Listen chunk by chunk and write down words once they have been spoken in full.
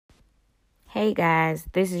Hey guys,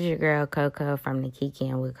 this is your girl Coco from the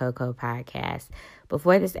Kikiing with Coco podcast.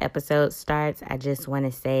 Before this episode starts, I just want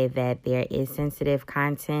to say that there is sensitive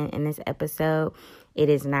content in this episode. It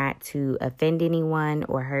is not to offend anyone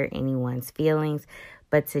or hurt anyone's feelings,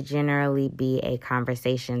 but to generally be a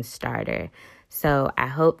conversation starter. So I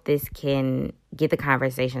hope this can get the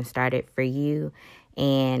conversation started for you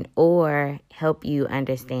and or help you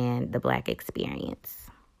understand the Black experience.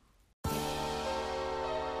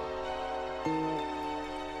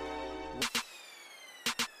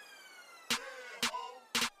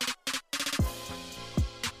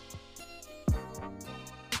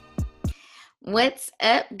 What's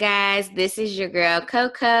up, guys? This is your girl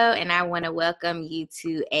Coco, and I want to welcome you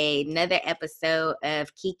to another episode of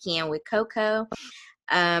Kikiing with Coco.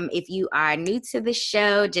 If you are new to the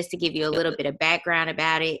show, just to give you a little bit of background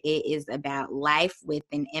about it, it is about life with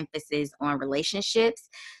an emphasis on relationships.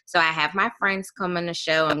 So I have my friends come on the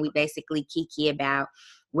show, and we basically kiki about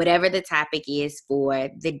whatever the topic is for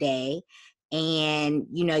the day. And,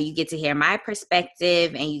 you get to hear my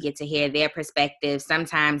perspective and you get to hear their perspective.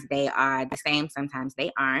 Sometimes they are the same, sometimes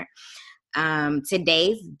they aren't.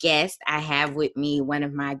 Today's guest, I have with me one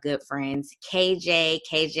of my good friends, KJ.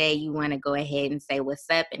 KJ, you want to go ahead and say what's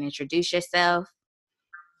up and introduce yourself?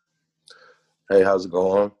 Hey, how's it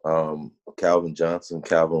going? Calvin Johnson,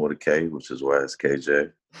 Calvin with a K, which is why it's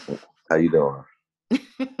KJ. How you doing?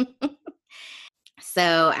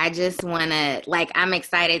 So I just want to, I'm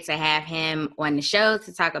excited to have him on the show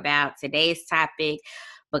to talk about today's topic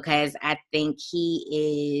because I think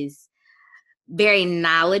he is very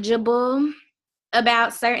knowledgeable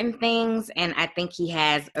about certain things, and I think he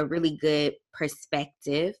has a really good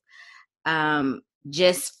perspective.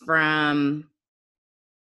 Just from,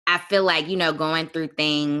 I feel like, going through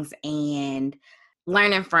things and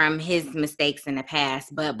learning from his mistakes in the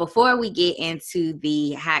past. But before we get into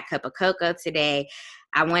the hot cup of cocoa today,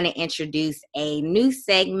 I want to introduce a new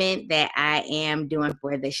segment that I am doing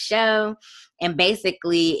for the show. And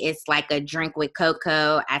basically, it's like a drink with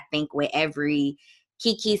Coco. I think with every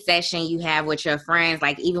Kiki session you have with your friends,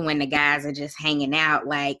 like even when the guys are just hanging out,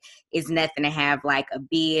 like it's nothing to have like a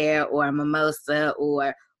beer or a mimosa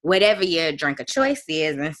or whatever your drink of choice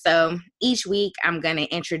is. And so each week I'm going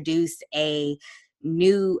to introduce a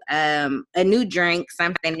new drink,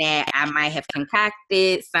 something that I might have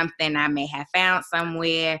concocted, something I may have found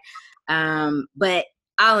somewhere. But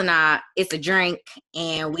all in all, it's a drink,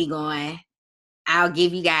 and I'll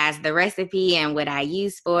give you guys the recipe and what I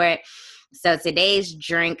use for it. So today's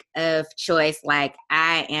drink of choice, like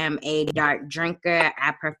I am a dark drinker.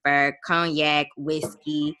 I prefer cognac,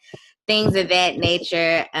 whiskey, things of that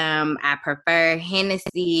nature. I prefer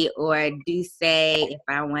Hennessy or Douce if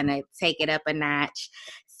I want to take it up a notch.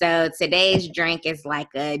 So today's drink is like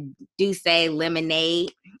a Douce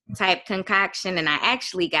lemonade type concoction. And I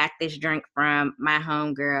actually got this drink from my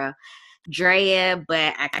homegirl, Drea,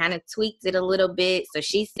 but I kind of tweaked it a little bit. So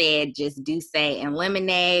she said just Douce and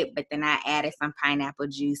lemonade, but then I added some pineapple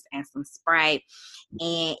juice and some Sprite,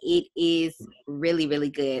 and it is really,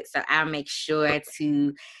 really good. So I'll make sure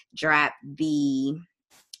to drop the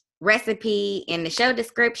recipe in the show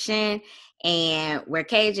description. And where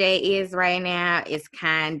KJ is right now is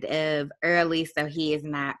kind of early, so he is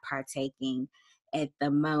not partaking at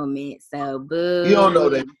the moment. So boo. You don't know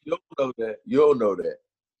that. You don't know that.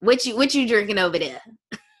 What you drinking over there?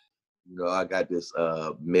 I got this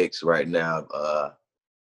mix right now of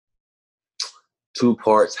 2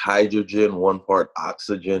 parts hydrogen, 1 part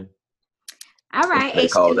oxygen. All right,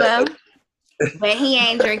 H2O. But he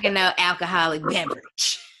ain't drinking no alcoholic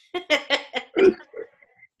beverage.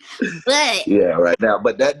 But yeah, right now.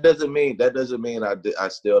 But that doesn't mean I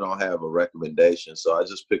still don't have a recommendation. So I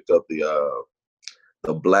just picked up the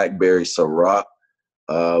blackberry Ciroc.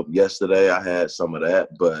 Yesterday I had some of that,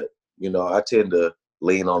 but I tend to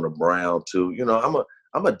lean on the brown too.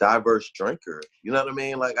 I'm a diverse drinker. You know what I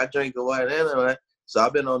mean? Like I drink the white and the white. So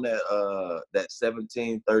I've been on that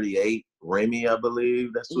 1738 Remy, I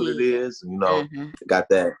believe that's what it is. Got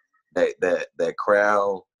that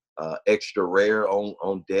Crown extra rare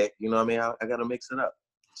on deck. You know what I mean? I gotta mix it up.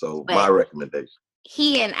 So my recommendation.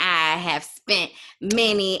 He and I have spent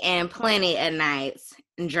many and plenty of nights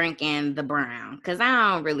drinking the brown because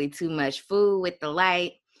I don't really too much food with the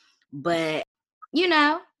light, but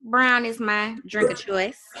brown is my drink of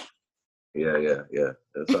choice. Yeah.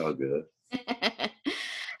 That's all good.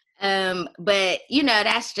 But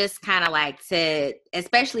that's just kind of like to,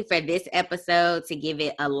 especially for this episode, to give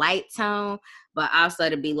it a light tone, but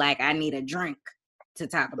also to be like, I need a drink to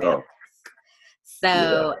talk about.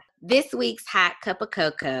 So this week's hot cup of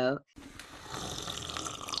cocoa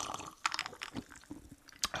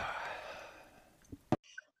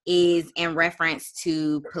is in reference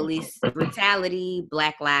to police brutality,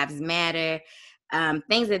 Black Lives Matter,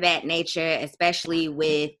 things of that nature, especially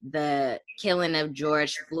with the killing of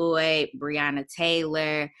George Floyd, Breonna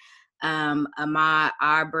Taylor, Ahmaud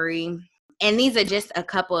Arbery. And these are just a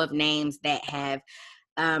couple of names that have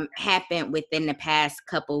happened within the past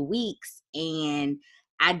couple weeks. And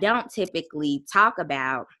I don't typically talk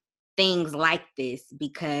about things like this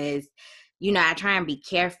because, you know, I try and be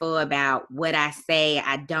careful about what I say.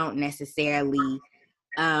 I don't necessarily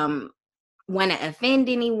want to offend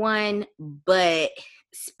anyone, but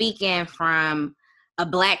speaking from a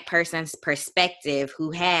Black person's perspective who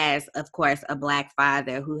has, of course, a Black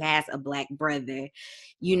father, who has a Black brother,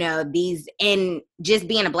 you know, and just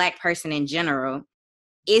being a Black person in general,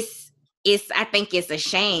 I think it's a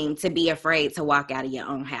shame to be afraid to walk out of your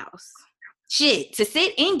own house. Shit, to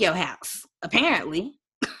sit in your house, apparently.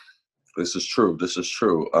 This is true.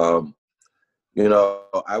 You know,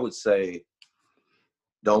 I would say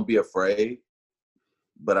don't be afraid,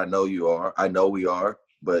 but I know you are. I know we are,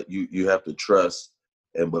 but you have to trust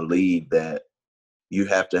and believe that you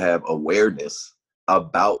have to have awareness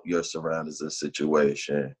about your surroundings and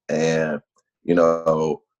situation. And, you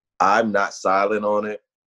know, I'm not silent on it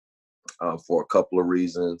for a couple of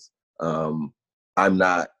reasons. I'm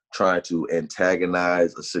not trying to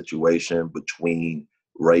antagonize a situation between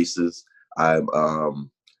races.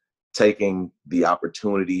 I'm taking the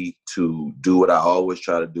opportunity to do what I always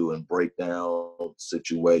try to do and break down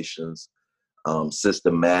situations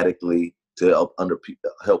systematically to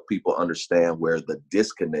help people understand where the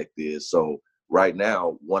disconnect is. So right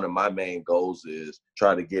now, one of my main goals is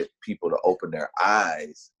trying to get people to open their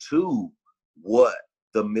eyes to what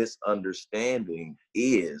the misunderstanding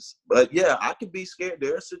is. But yeah, I could be scared.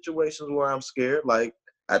 There are situations where I'm scared. Like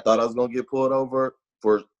I thought I was gonna get pulled over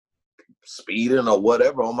for speeding or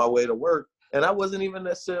whatever on my way to work. And I wasn't even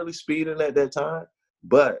necessarily speeding at that time.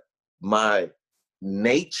 But my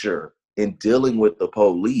nature in dealing with the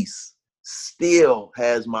police still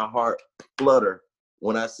has my heart flutter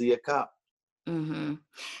when I see a cop. Mm-hmm.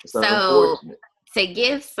 It's So unfortunate. to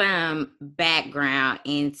give some background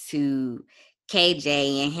into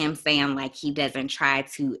KJ and him saying like he doesn't try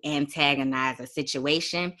to antagonize a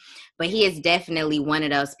situation, but he is definitely one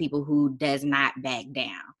of those people who does not back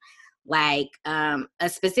down. Like a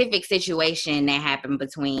specific situation that happened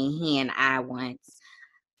between he and I once.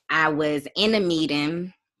 I was in a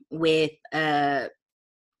meeting with a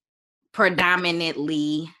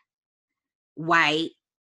predominantly white,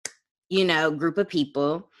 you know, group of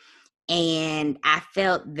people. And I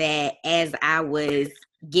felt that as I was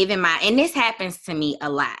giving and this happens to me a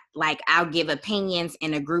lot, like I'll give opinions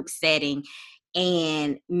in a group setting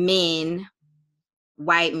and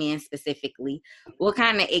white men specifically, will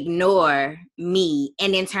kind of ignore me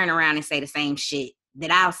and then turn around and say the same shit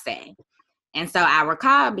that I'll say. And so I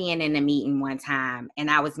recall being in a meeting one time and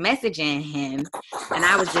I was messaging him and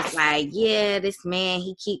I was just like, yeah, this man,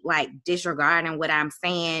 he keep like disregarding what I'm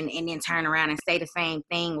saying and then turn around and say the same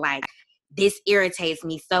thing. Like, this irritates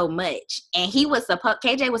me so much. And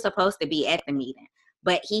KJ was supposed to be at the meeting,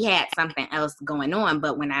 but he had something else going on.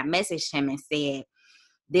 But when I messaged him and said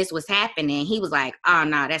this was happening, he was like, oh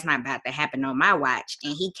no, that's not about to happen on my watch.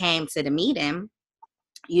 And he came to the meeting.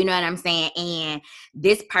 You know what I'm saying? And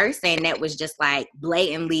this person that was just like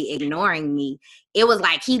blatantly ignoring me, it was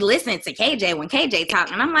like he listened to KJ when KJ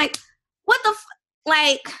talked. And I'm like, what the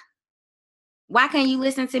like, why can't you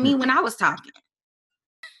listen to me when I was talking?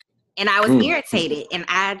 And I was irritated. And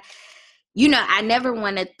I never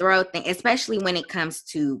want to throw things, especially when it comes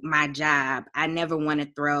to my job. I never want to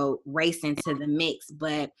throw race into the mix.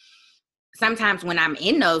 But sometimes when I'm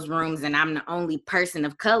in those rooms and I'm the only person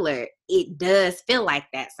of color, it does feel like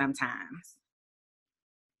that sometimes.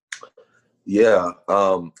 Yeah,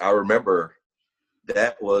 I remember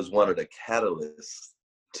that was one of the catalysts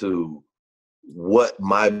to what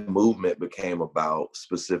my movement became about,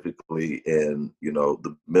 specifically in, you know,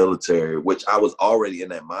 the military, which I was already in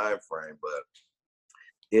that mind frame, but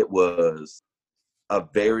it was a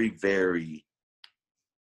very, very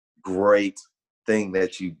great thing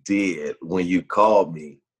that you did when you called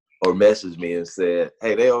me or messaged me and said,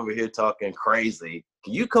 hey, they over here talking crazy.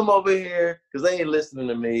 Can you come over here? Because they ain't listening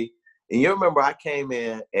to me. And you remember I came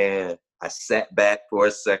in and I sat back for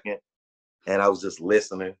a second and I was just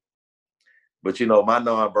listening. But, you know, my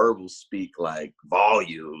nonverbals speak like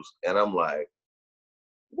volumes. And I'm like,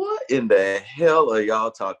 what in the hell are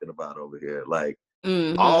y'all talking about over here? Like,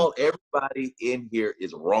 everybody in here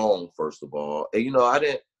is wrong, first of all. And, you know, I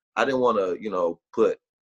didn't want to, you know, put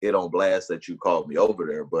it on blast that you called me over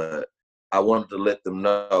there, but I wanted to let them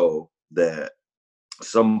know that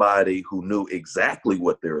somebody who knew exactly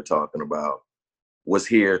what they were talking about was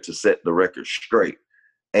here to set the record straight.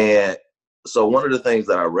 And so one of the things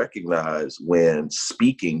that I recognize when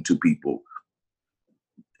speaking to people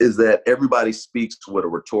is that everybody speaks with a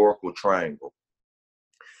rhetorical triangle.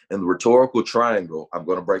 And the rhetorical triangle, I'm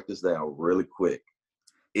going to break this down really quick.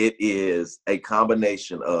 It is a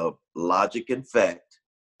combination of logic and fact,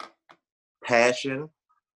 passion,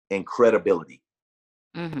 and credibility.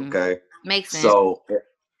 Mm-hmm. Okay. Makes sense. So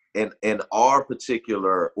in our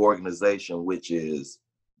particular organization, which is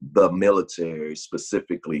the military,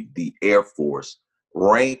 specifically the Air Force,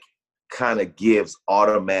 rank kind of gives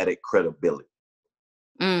automatic credibility.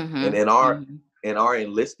 Mm-hmm. And in our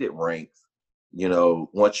enlisted ranks, you know,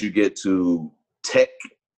 once you get to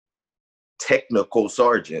technical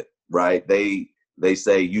sergeant, right? They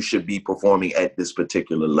say you should be performing at this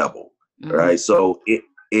particular level, right? So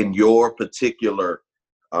in your particular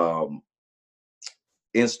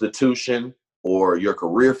institution or your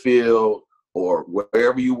career field or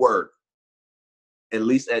wherever you work, at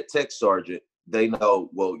least at tech sergeant, they know,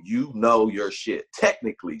 well, you know your shit.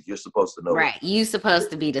 Technically, you're supposed to know. Right. You're supposed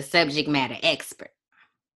to be the subject matter expert.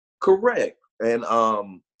 Correct. And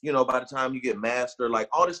you know, by the time you get master, like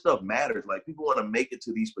all this stuff matters. Like people want to make it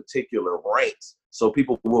to these particular ranks so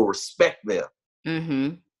people will respect them.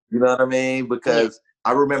 Mm-hmm. You know what I mean? Because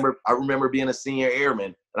I remember being a senior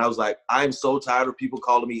airman and I was like, I'm so tired of people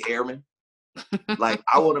calling me airman. Like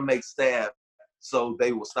I want to make staff so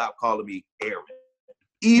they will stop calling me airman,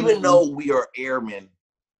 even though we are airmen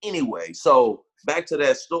anyway. So back to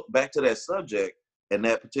that subject and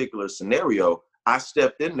that particular scenario, I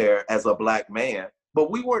stepped in there as a black man, but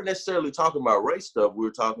we weren't necessarily talking about race stuff. We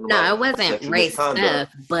were talking about it wasn't race stuff,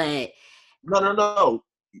 but no.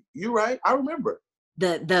 You're right. I remember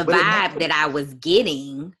the vibe that I was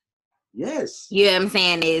getting. Yes. You know what I'm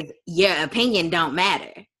saying is your opinion don't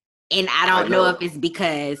matter. And I don't know if it's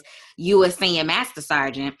because you a senior master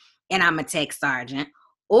sergeant and I'm a tech sergeant,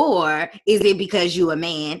 or is it because you a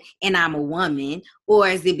man and I'm a woman, or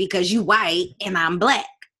is it because you white and I'm black?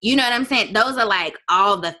 You know what I'm saying? Those are like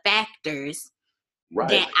all the factors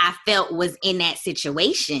that I felt was in that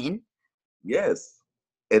situation. Yes.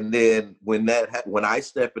 And then when I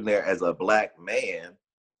step in there as a black man,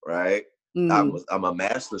 right? I'm a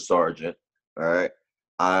master sergeant, right?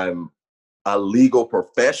 I'm a legal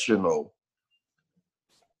professional.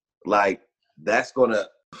 Like that's gonna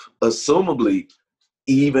assumably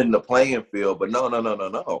even the playing field, but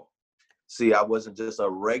no. See, I wasn't just a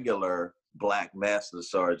regular black master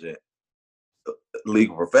sergeant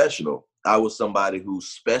legal professional. I was somebody who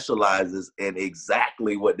specializes in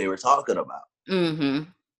exactly what they were talking about. Mm-hmm.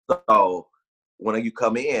 So when you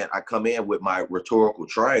come in, I come in with my rhetorical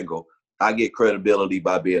triangle. I get credibility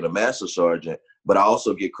by being a master sergeant, but I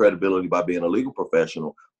also get credibility by being a legal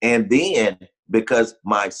professional. And then because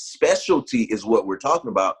my specialty is what we're talking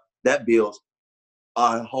about, that builds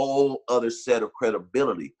a whole other set of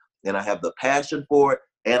credibility. And I have the passion for it,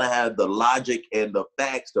 and I have the logic and the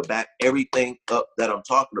facts to back everything up that I'm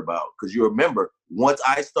talking about. Because you remember, once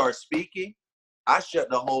I start speaking, I shut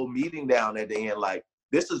the whole meeting down at the end like,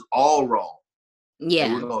 this is all wrong. Yeah.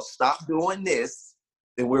 And we're going to stop doing this,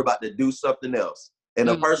 and we're about to do something else. And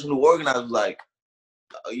the person who organized was like,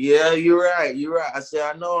 yeah, you're right. I said,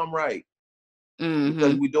 I know I'm right.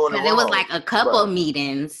 Because we're doing it wrong. It was like a couple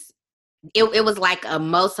meetings. It was like a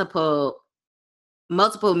multiple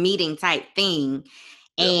meeting type thing.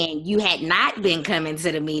 And you had not been coming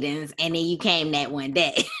to the meetings, and then you came that one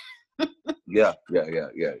day. Yeah.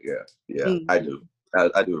 I do.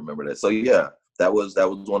 I do remember that. So yeah, that was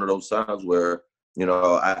one of those times where, you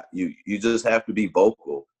know, you just have to be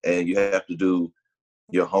vocal and you have to do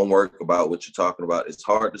your homework about what you're talking about. It's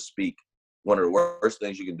hard to speak. One of the worst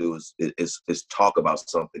things you can do is talk about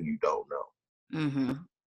something you don't know. Mm-hmm.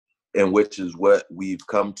 And which is what we've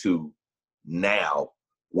come to now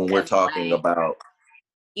when we're talking about.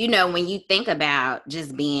 You know, when you think about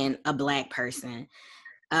just being a black person,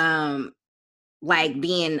 like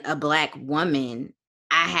being a black woman,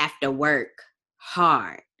 I have to work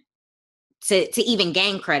hard to even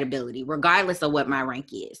gain credibility, regardless of what my rank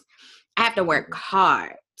is. I have to work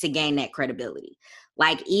hard to gain that credibility.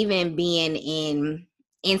 Like even being in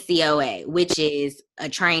NCOA, which is a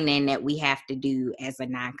training that we have to do as a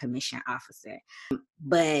non-commissioned officer.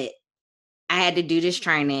 But I had to do this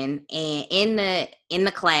training, and in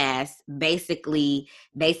the class, basically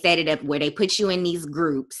they set it up where they put you in these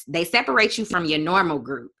groups. They separate you from your normal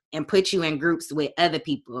group and put you in groups with other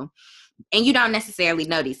people, and you don't necessarily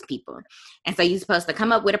know these people. And so you're supposed to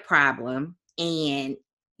come up with a problem and,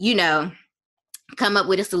 you know, come up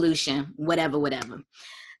with a solution, whatever.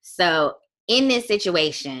 So in this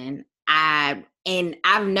situation, I've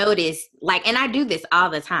noticed, like, and I do this all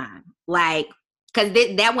the time, like, because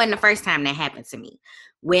that wasn't the first time that happened to me,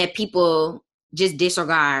 where people just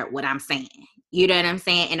disregard what I'm saying. You know what I'm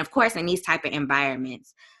saying? And of course, in these type of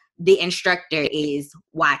environments, the instructor is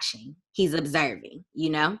watching. He's observing,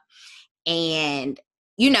 and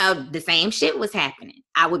the same shit was happening.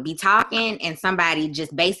 I would be talking and somebody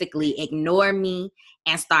just basically ignore me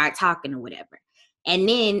and start talking or whatever. And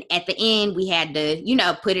then at the end, we had to,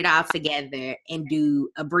 put it all together and do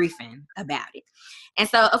a briefing about it. And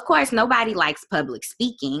so, of course, nobody likes public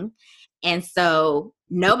speaking. And so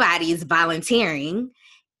nobody is volunteering.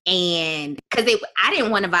 And because I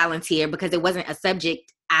didn't want to volunteer because it wasn't a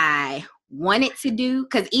subject I wanted to do.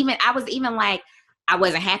 Because I was like, I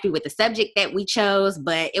wasn't happy with the subject that we chose,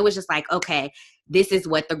 but it was just like, okay, this is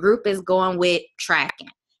what the group is going with, tracking.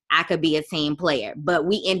 I could be a team player. But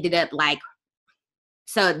we ended up like,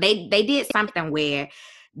 so they did something where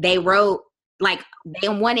they wrote, like, they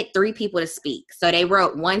wanted 3 people to speak. So they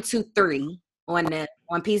wrote 1, 2, 3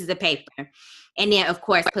 on pieces of paper. And then, of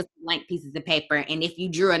course, put blank pieces of paper. And if you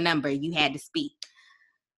drew a number, you had to speak.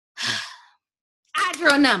 I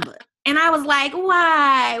drew a number. And I was like,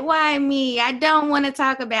 why? Why me? I don't want to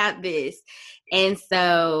talk about this. And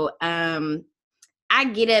so I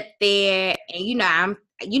get up there and,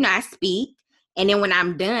 I speak. And then when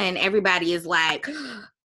I'm done, everybody is like,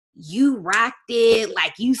 you rocked it,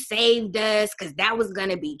 like you saved us because that was going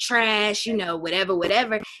to be trash,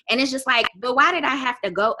 whatever. And it's just like, but why did I have to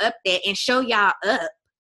go up there and show y'all up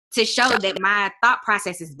to show that my thought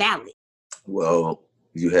process is valid? Well,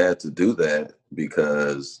 you had to do that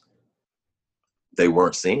because they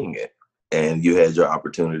weren't seeing it. And you had your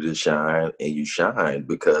opportunity to shine, and you shined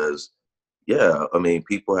because, yeah, I mean,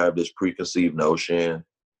 people have this preconceived notion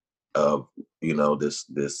of,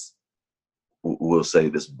 this we'll say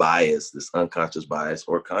this bias, this unconscious bias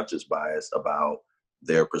or conscious bias about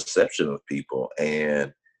their perception of people.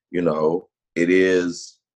 And, it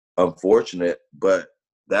is unfortunate, but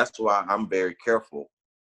that's why I'm very careful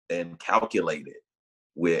and calculated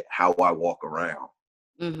with how I walk around,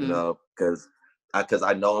 because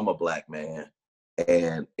I know I'm a Black man,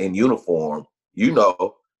 and in uniform,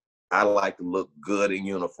 I like to look good in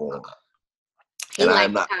uniform. He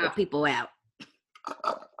likes to call people out.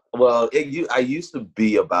 Well, I used to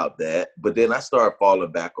be about that, but then I started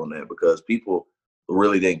falling back on that because people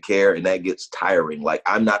really didn't care, and that gets tiring. Like,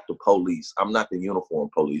 I'm not the police. I'm not the uniform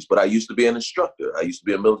police, but I used to be an instructor. I used to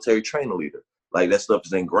be a military training leader. Like, that stuff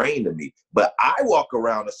is ingrained in me. But I walk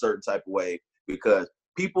around a certain type of way because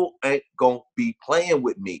people ain't going to be playing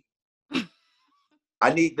with me.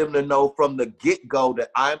 I need them to know from the get-go that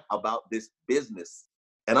I'm about this business.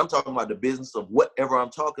 And I'm talking about the business of whatever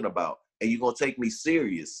I'm talking about. And you're going to take me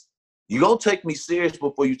serious. You're going to take me serious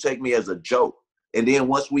before you take me as a joke. And then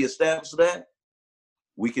once we establish that,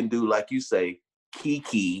 we can do, like you say,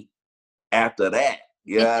 kiki after that.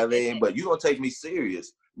 You know what I mean? But you're going to take me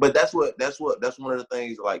serious. But that's one of the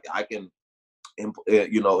things, like, I can,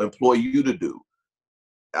 employ you to do.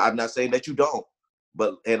 I'm not saying that you don't,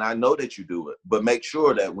 and I know that you do it, but make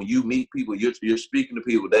sure that when you meet people, you're speaking to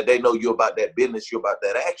people, that they know you're about that business, you're about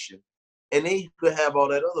that action. And then you could have all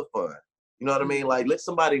that other fun. You know what I mean? Like, let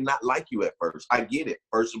somebody not like you at first. I get it.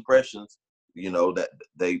 First impressions, that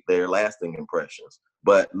they're lasting impressions.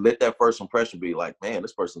 But let that first impression be like, man,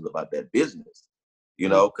 this person's about that business.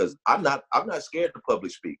 Because I'm not scared to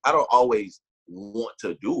public speak. I don't always want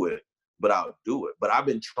to do it, but I'll do it. But I've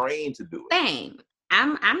been trained to do it. Same.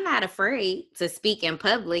 I'm not afraid to speak in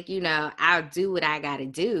public. I'll do what I gotta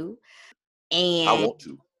do. And I want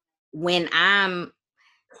to. When I'm,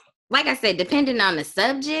 like I said, depending on the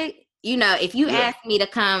subject, if you ask me to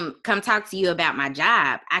come talk to you about my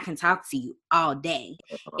job, I can talk to you all day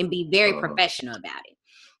and be very professional about it.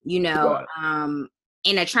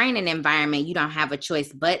 In a training environment, you don't have a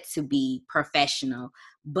choice but to be professional,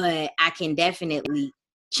 but I can definitely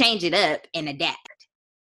change it up and adapt.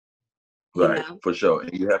 Right, for sure.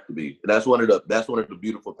 And you have to be. That's one of the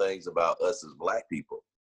beautiful things about us as Black people,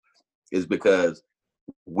 is because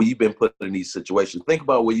we've been put in these situations. Think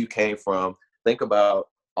about where you came from. Think about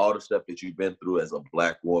all the stuff that you've been through as a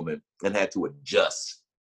Black woman and had to adjust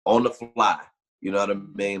on the fly. You know what I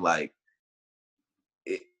mean? Like,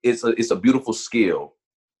 it's a beautiful skill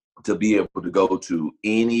to be able to go to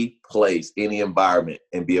any place, any environment,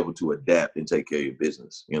 and be able to adapt and take care of your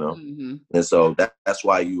business, Mm-hmm. And so that's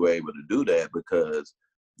why you were able to do that, because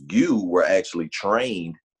you were actually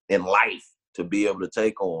trained in life to be able to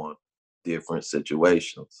take on different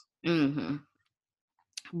situations. Mm-hmm.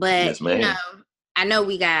 But, yes, ma'am. I know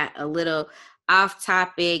we got a little off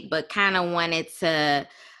topic, but kind of wanted to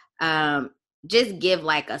just give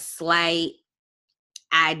like a slight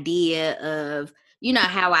idea of, you know,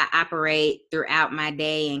 how I operate throughout my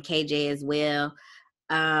day, and KJ as well.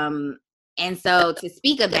 And so to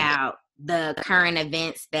speak about the current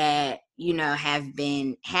events that, you know, have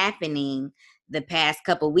been happening the past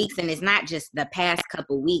couple weeks, and it's not just the past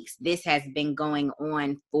couple weeks, this has been going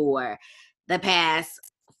on for the past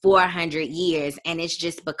 400 years, and it's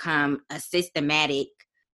just become a systematic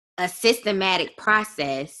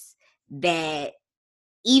process that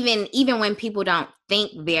even when people don't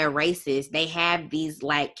think they're racist, they have these,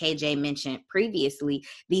 like KJ mentioned previously,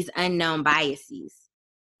 these unknown biases,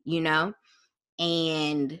 you know?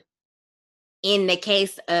 And in the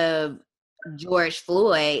case of George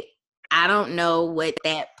Floyd, I don't know what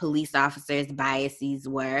that police officer's biases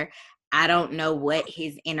were. I don't know what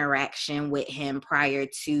his interaction with him prior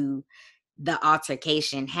to the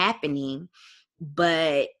altercation happening,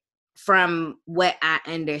 but from what I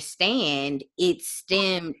understand,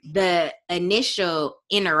 the initial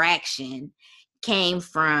interaction came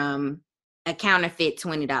from a counterfeit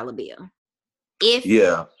 $20 bill.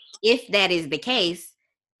 If that is the case,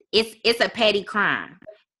 it's a petty crime.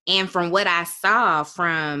 And from what I saw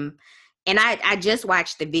and I just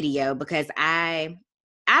watched the video because I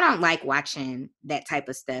don't like watching that type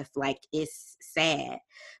of stuff. Like, it's sad.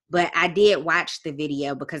 But I did watch the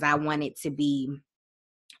video because I wanted to be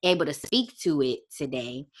able to speak to it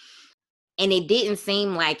today. And it didn't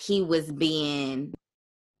seem like he was it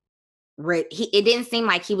didn't seem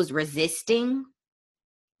like he was resisting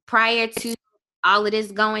prior to all of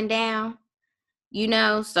this going down, you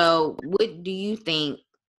know? So what do you think?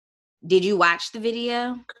 Did you watch the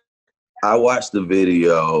video? I watched the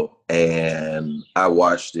video, and I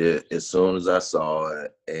watched it as soon as I saw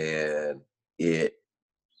it, and it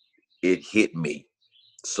hit me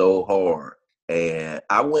so hard. And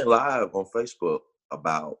I went live on Facebook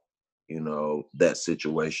about, you know, that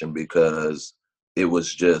situation because it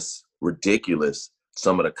was just ridiculous.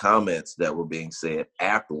 Some of the comments that were being said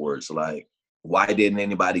afterwards, like, why didn't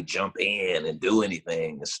anybody jump in and do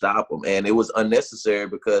anything and stop him? And it was unnecessary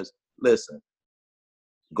because, listen,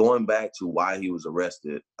 going back to why he was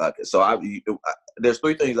arrested. There's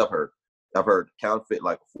three things I've heard. I've heard counterfeit,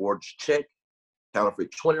 like a forged check,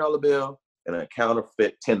 counterfeit $20 bill, and a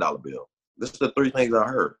counterfeit $10 bill. This is the three things I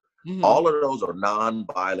heard. Mm-hmm. All of those are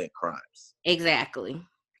non-violent crimes. Exactly.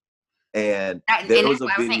 And there was a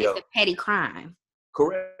video. It's a petty crime.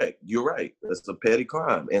 Correct. You're right. It's a petty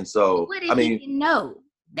crime. And so, what if he didn't know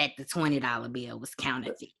that the $20 bill was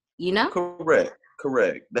counterfeit? You know? Correct.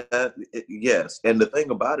 Yes. And the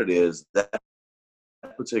thing about it is that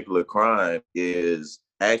particular crime is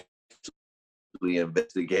actually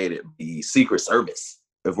investigated by the Secret Service.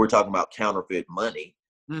 If we're talking about counterfeit money,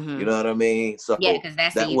 mm-hmm. You know what I mean? So yeah, because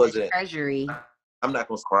that's the U.S. Treasury. I'm not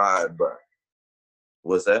going to cry, but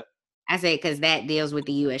what's that? I say because that deals with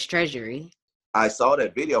the U.S. Treasury. I saw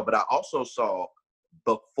that video, but I also saw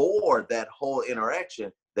before that whole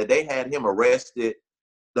interaction that they had him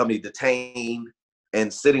detained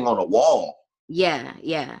and sitting on a wall. Yeah.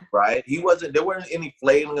 Right? There weren't any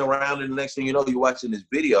flailing around, and the next thing you know, you're watching this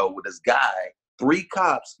video with this guy, 3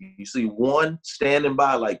 cops. You see one standing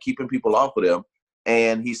by, like keeping people off of them,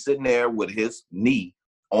 and he's sitting there with his knee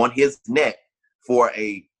on his neck for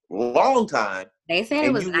a long time. They said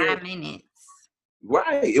it was 9 minutes.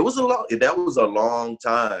 Right. That was a long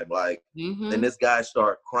time. Like, mm-hmm. And this guy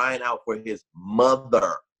started crying out for his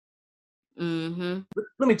mother. Mm-hmm.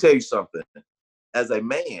 Let me tell you something. As a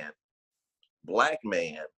man, Black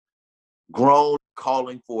man, grown,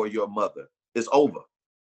 calling for your mother, it's over.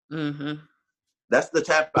 Mm-hmm. That's the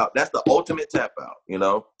tap out. That's the ultimate tap out, you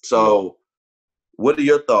know? So what are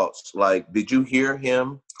your thoughts? Like, did you hear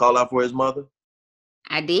him call out for his mother?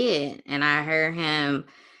 I did. And I heard him,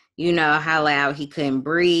 you know, how loud he couldn't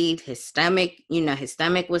breathe. His stomach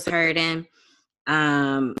was hurting.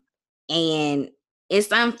 And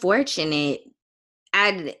it's unfortunate.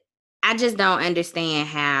 I just don't understand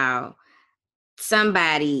how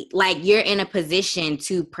somebody, like, you're in a position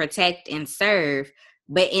to protect and serve,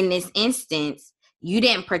 but in this instance, you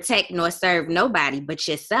didn't protect nor serve nobody but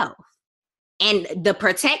yourself. And the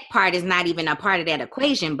protect part is not even a part of that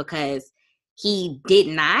equation because he did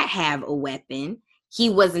not have a weapon. He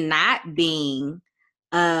was not being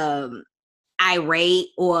irate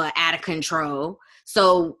or out of control.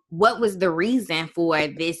 So what was the reason for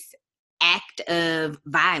this act of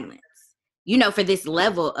violence? You know, for this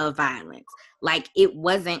level of violence? Like, it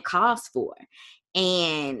wasn't cause for.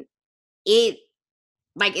 And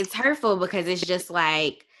it's hurtful because it's just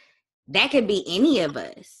like, that could be any of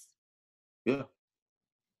us. Yeah.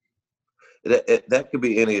 That could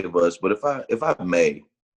be any of us. But if I may,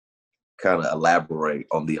 kind of elaborate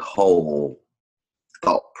on the whole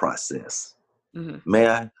thought process. Mm-hmm. May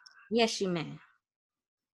I? Yes, you may.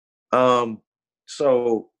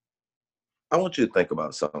 So I want you to think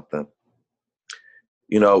about something.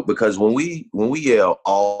 You know, because when we yell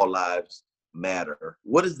all lives matter,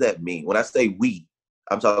 what does that mean? When I say we,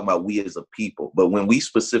 I'm talking about we as a people. But when we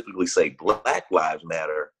specifically say Black Lives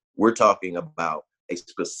Matter, we're talking about a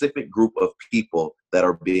specific group of people that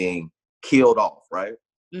are being killed off, right?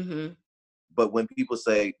 Mm-hmm. But when people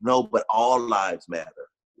say no, but all lives matter,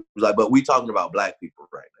 like, but we talking about Black people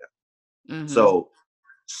right now. Mm-hmm. So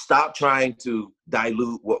stop trying to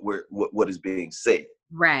dilute what is being said.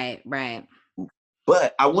 Right, right.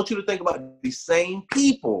 But I want you to think about the same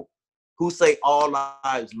people who say all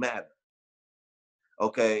lives matter.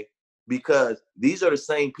 Okay? Because these are the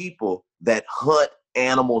same people that hunt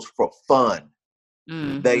animals for fun.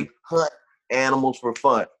 Mm-hmm. They hunt animals for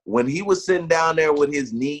fun. When he was sitting down there with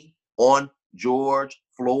his knee on George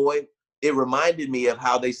Floyd, it reminded me of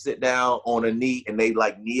how they sit down on a knee and they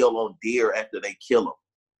like kneel on deer after they kill them.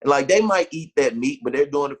 And like they might eat that meat, but they're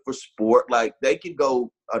doing it for sport. Like they could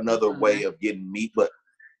go another way of getting meat, but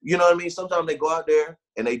you know what I mean? Sometimes they go out there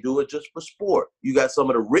and they do it just for sport. You got some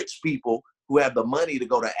of the rich people who have the money to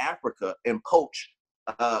go to Africa and poach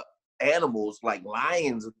animals like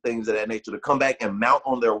lions and things of that nature to come back and mount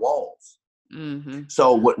on their walls. Mm-hmm.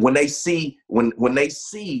 So when they see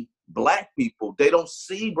Black people, they don't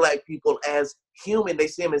see Black people as human. They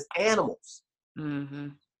see them as animals. Mm-hmm.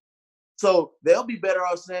 So they'll be better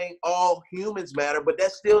off saying all humans matter, but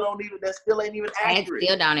that still ain't even accurate. That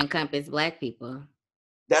still don't encompass Black people.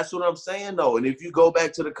 That's what I'm saying, though. And if you go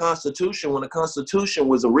back to the Constitution, when the Constitution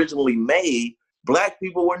was originally made, Black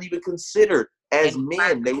people weren't even considered as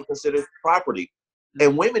men. They were considered property.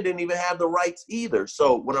 And women didn't even have the rights either.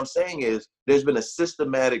 So what I'm saying is there's been a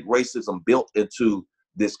systematic racism built into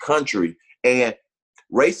this country. And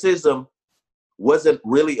racism wasn't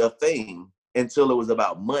really a thing until it was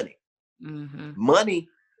about money. Mm-hmm. Money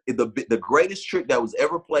is the greatest trick that was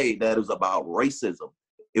ever played that is about racism.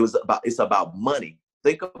 It's about money.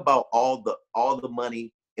 Think about all the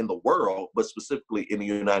money in the world, but specifically in the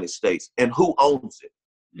United States, and who owns it.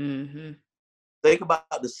 Mm-hmm. Think about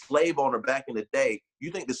the slave owner back in the day.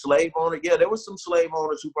 You think the slave owner? Yeah, there were some slave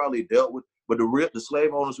owners who probably dealt with, but the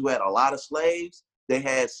slave owners who had a lot of slaves, they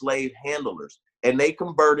had slave handlers, and they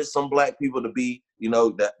converted some Black people to be,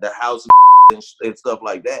 the house and stuff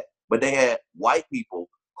like that. But they had white people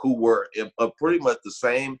who were pretty much the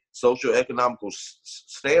same socioeconomical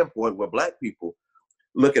standpoint with Black people,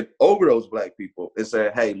 looking over those Black people and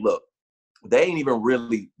saying, hey, look, they're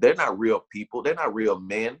not real people. They're not real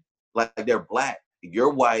men. Like they're Black.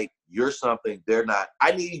 You're white. You're something. They're not.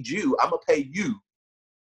 I need you. I'm going to pay you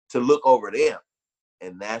to look over them.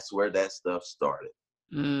 And that's where that stuff started.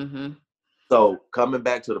 Mm-hmm. So coming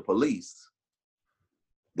back to the police,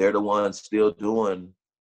 they're the ones still doing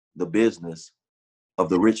the business of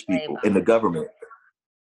the rich people in the government.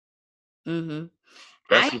 Mm-hmm.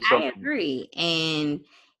 I agree. And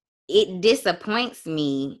it disappoints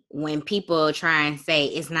me when people try and say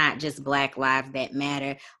it's not just Black lives that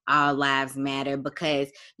matter, all lives matter,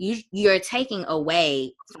 because you're taking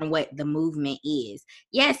away from what the movement is.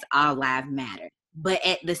 Yes, all lives matter, but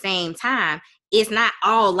at the same time, it's not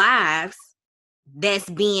all lives that's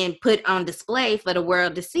being put on display for the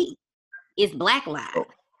world to see. It's Black lives. Oh,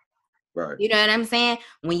 right. You know what I'm saying?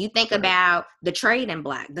 When you think about the trading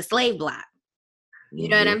block, the slave block, you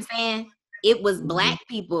know what I'm saying? It was Black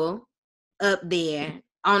people up there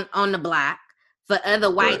on the block for other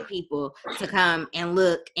white people to come and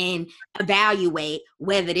look and evaluate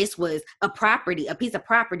whether this was a piece of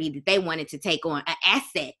property that they wanted to take on, an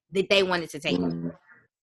asset that they wanted to take on.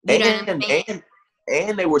 You know what I'm saying?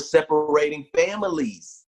 And they were separating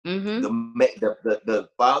families. Mm-hmm. The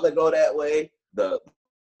father go that way, the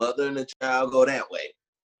mother and the child go that way.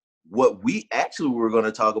 What we actually were going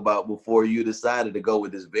to talk about before you decided to go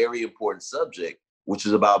with this very important subject, which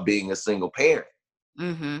is about being a single parent.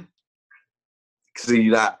 Mm-hmm. See,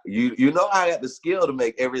 you know I got the skill to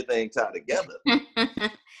make everything tie together.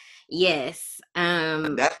 Yes.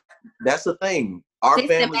 That's the thing. Our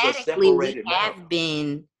families are separated we have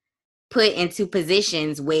been put into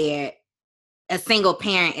positions where a single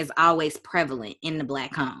parent is always prevalent in the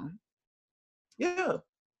Black home. Yeah.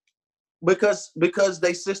 Because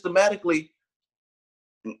they systematically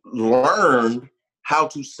learned how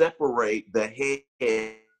to separate the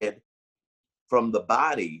head from the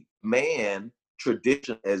body. Man,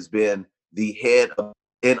 tradition has been the head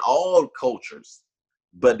in all cultures,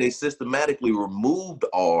 but they systematically removed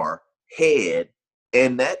our head,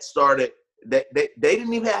 and that started they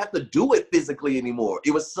didn't even have to do it physically anymore.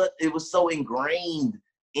 It was so ingrained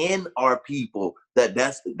in our people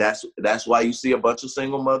that's why you see a bunch of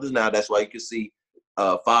single mothers now. That's why you can see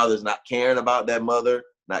fathers not caring about that mother,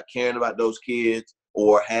 not caring about those kids,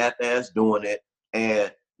 or half-ass doing it.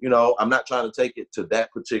 And I'm not trying to take it to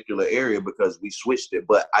that particular area because we switched it,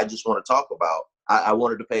 but I just want to talk about. I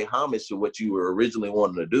wanted to pay homage to what you were originally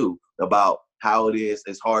wanting to do about how it is.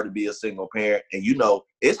 It's hard to be a single parent, and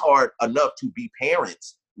it's hard enough to be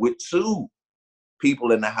parents with two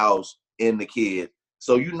people in the house and the kid.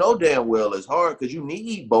 So damn well it's hard because you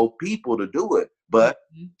need both people to do it. But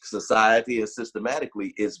society and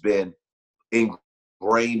systematically, it's been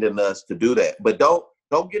ingrained in us to do that. But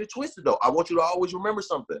don't get it twisted though. I want you to always remember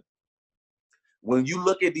something. When you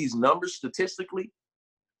look at these numbers statistically,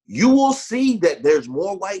 you will see that there's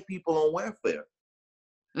more white people on welfare.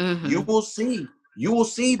 Mm-hmm. You will see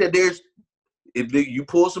that if you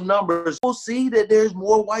pull some numbers, you'll see that there's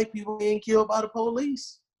more white people being killed by the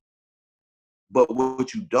police. But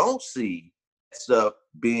what you don't see, stuff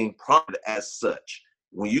being prompted as such.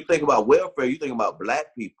 When you think about welfare, you think about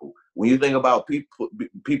black people. When you think about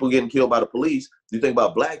people getting killed by the police, you think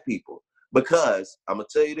about black people. Because I'm gonna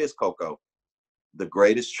tell you this, Coco, the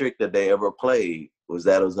greatest trick that they ever played was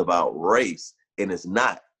that it was about race, and it's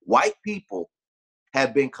not. White people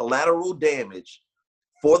have been collateral damage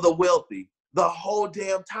for the wealthy the whole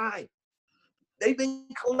damn time. They've been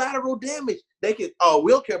collateral damage. They we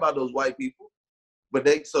don't care about those white people, but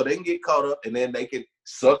they can get caught up, and then they can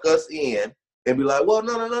suck us in and be like, well,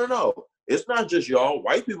 no. It's not just y'all.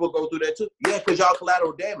 White people go through that too. Yeah, because y'all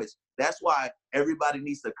collateral damage. That's why everybody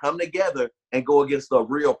needs to come together and go against the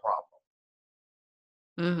real problem.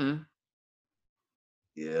 Mm-hmm.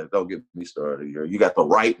 Yeah, don't get me started. You got the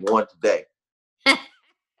right one today.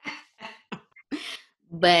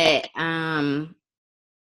 But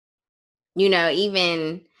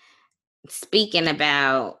even speaking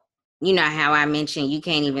about, how I mentioned you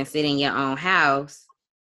can't even sit in your own house.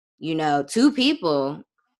 2 people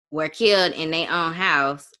were killed in their own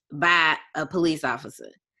house by a police officer.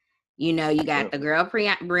 You got the girl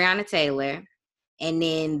Breonna Taylor, and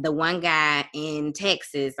then the one guy in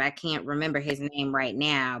Texas, I can't remember his name right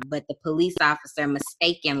now, but the police officer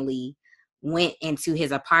mistakenly went into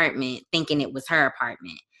his apartment thinking it was her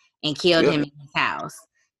apartment and killed him in his house,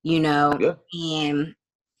 and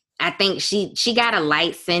I think she got a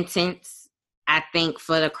light sentence, I think,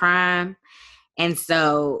 for the crime. And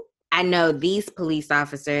so I know these police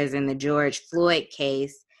officers in the George Floyd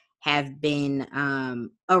case have been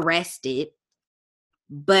arrested,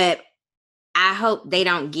 but I hope they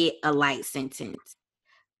don't get a light sentence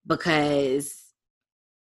because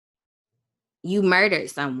you murdered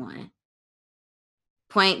someone.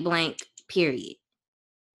 Point blank, period.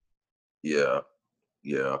 Yeah.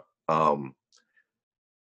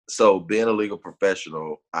 So being a legal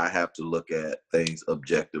professional, I have to look at things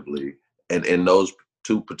objectively. And in those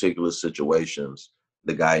 2 particular situations,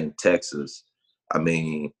 the guy in Texas, I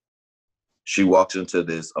mean, she walks into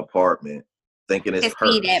this apartment thinking it's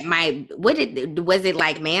hers. Was it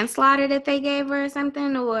like manslaughter that they gave her or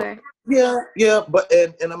something, or? Yeah, but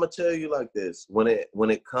and I'm gonna tell you like this: when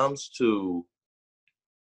it comes to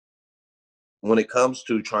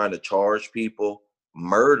trying to charge people,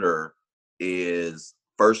 murder is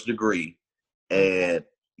first degree, and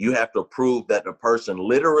you have to prove that the person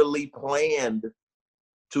literally planned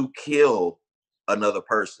to kill another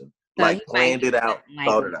person, planned it out,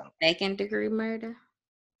 thought it out. Second degree murder.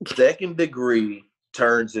 Second degree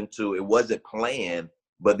turns into it wasn't planned,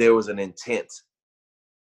 but there was an intent.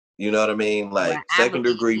 You know what I mean? Second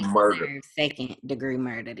degree murder. Second degree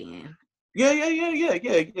murder then.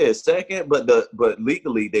 Yeah. Second, but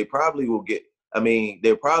legally they probably will get. I mean,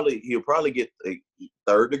 he'll probably get a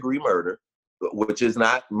 3rd degree murder, which is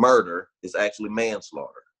not murder; it's actually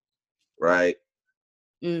manslaughter, right?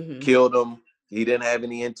 Mm-hmm. Killed him. He didn't have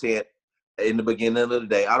any intent in the beginning of the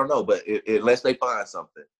day. I don't know, but unless they find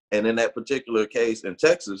something. And in that particular case in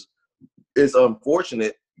Texas, it's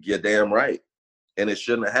unfortunate. You're damn right, and it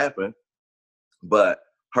shouldn't have happened. But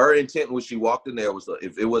her intent when she walked in there was,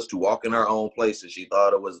 if it was to walk in her own place and she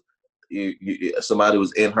thought it was somebody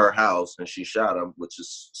was in her house and she shot him, which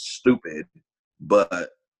is stupid, but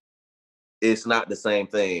it's not the same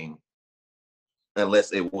thing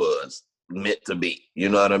unless it was meant to be. You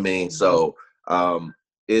know what I mean? Mm-hmm. So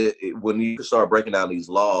when you start breaking down these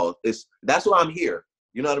laws, that's why I'm here.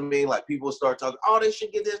 You know what I mean? Like people start talking, they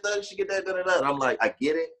should get this done, they should get that done. And I'm like, I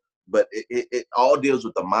get it, but it all deals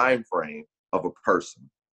with the mind frame of a person.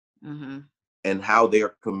 Mm-hmm. And how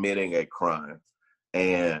they're committing a crime.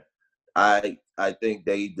 And I think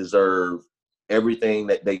they deserve everything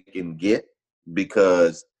that they can get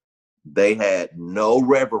because they had no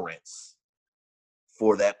reverence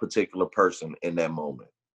for that particular person in that moment.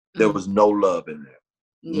 There was no love in there.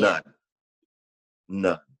 Yeah.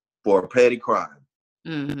 None. For a petty crime.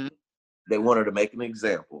 Mm-hmm. They wanted to make an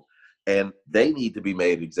example, and they need to be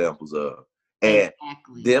made examples of. And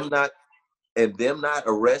exactly. them not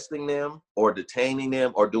arresting them or detaining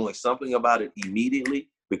them or doing something about it immediately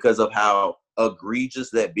because of how egregious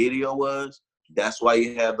that video was. That's why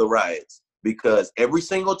you have the riots. Because every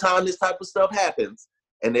single time this type of stuff happens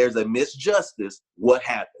and there's a misjustice, what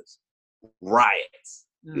happens? Riots.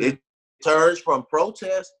 Mm-hmm. It turns from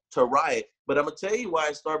protest to riot. But I'm going to tell you why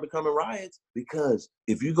it started becoming riots. Because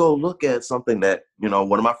if you go look at something that,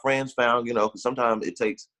 one of my friends found, because sometimes it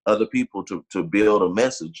takes other people to build a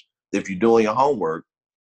message. If you're doing your homework,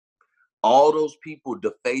 all those people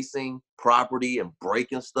defacing property and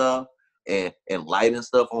breaking stuff and lighting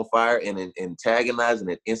stuff on fire and antagonizing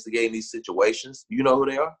and instigating these situations, you know who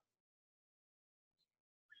they are?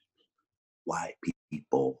 White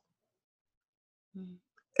people. Mm-hmm.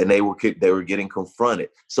 And they were getting confronted.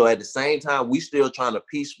 So at the same time, we still trying to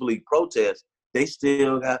peacefully protest. They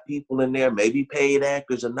still got people in there, maybe paid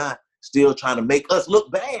actors or not, still trying to make us look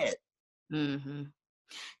bad. Mm-hmm.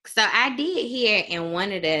 So I did hear in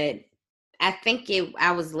one of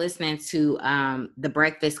I was listening to the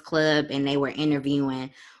Breakfast Club, and they were interviewing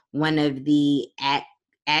one of the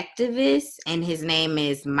activists, and his name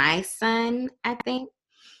is My Son, I think.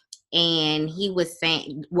 And he was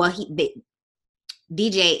saying,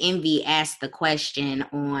 DJ Envy asked the question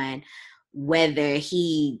on whether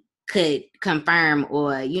he could confirm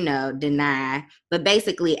or, deny, but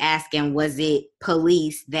basically asking, was it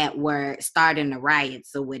police that were starting the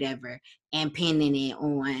riots or whatever and pinning it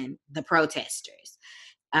on the protesters?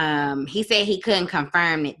 He said he couldn't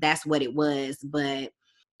confirm that that's what it was, but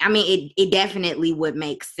I mean, it definitely would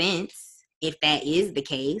make sense if that is the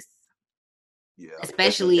case. Yeah.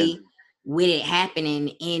 Especially with it happening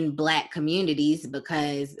in Black communities,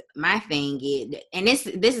 because my thing is, and this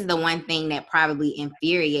is the one thing that probably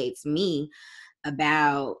infuriates me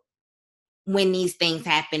about when these things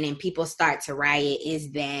happen and people start to riot,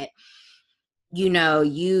 is that,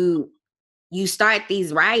 you start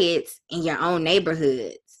these riots in your own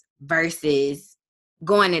neighborhoods versus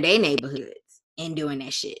going to their neighborhoods and doing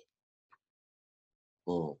that shit.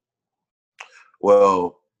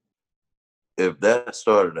 Well, if that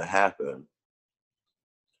started to happen,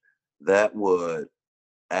 that would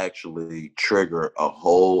actually trigger a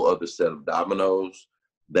whole other set of dominoes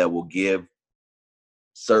that will give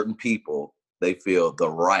certain people, they feel, the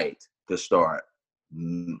right to start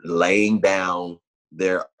laying down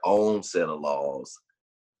their own set of laws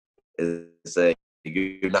and say,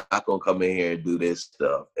 you're not going to come in here and do this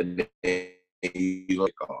stuff. And then you go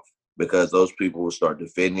off, because those people will start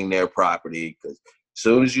defending their property. Because as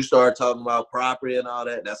soon as you start talking about property and all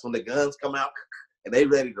that, that's when the guns come out and they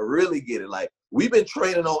ready to really get it. Like, we've been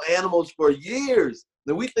training on animals for years.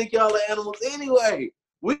 Then we think y'all are animals anyway.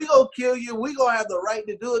 We gonna kill you. We gonna have the right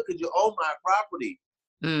to do it because you own my property.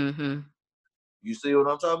 Mm-hmm. You see what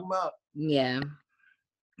I'm talking about? Yeah.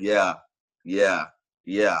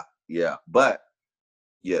 But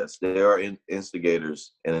yes, there are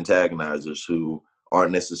instigators and antagonizers who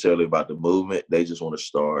aren't necessarily about the movement. They just want to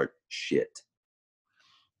start shit.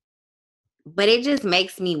 But it just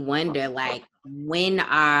makes me wonder, like, when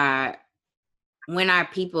are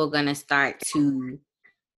people gonna start to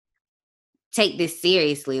take this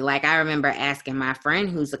seriously? Like, I remember asking my friend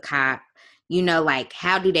who's a cop, like,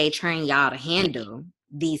 how do they train y'all to handle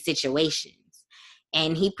these situations?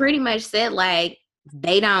 And he pretty much said, like,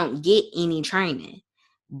 they don't get any training.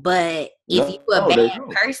 But if you're a bad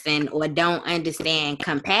person or don't understand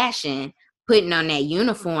compassion, putting on that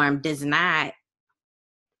uniform does not,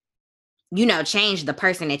 change the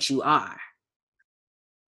person that you are.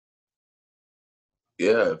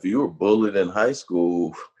 Yeah, if you were bullied in high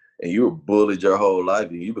school and you were bullied your whole life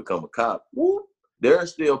and you become a cop, there are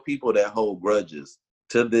still people that hold grudges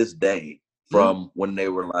to this day from when they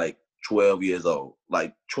were like 12 years old.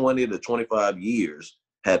 Like 20 to 25 years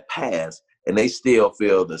had passed and they still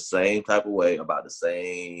feel the same type of way about the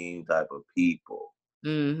same type of people.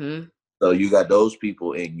 Mm-hmm. So you got those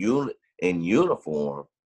people in uniform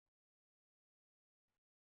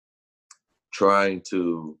trying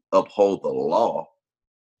to uphold the law,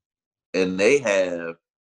 and they have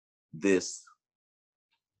this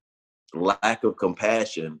lack of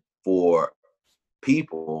compassion for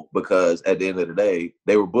people because at the end of the day,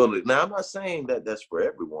 they were bullied. Now, I'm not saying that that's for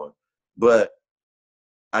everyone, but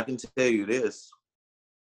I can tell you this.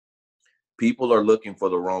 People are looking for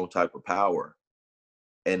the wrong type of power.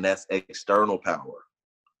 and that's external power.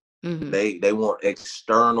 Mm-hmm. They want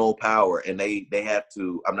external power, and they have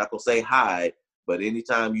to, I'm not gonna say hide, but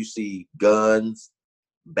anytime you see guns,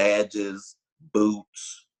 badges,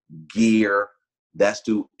 boots, gear, that's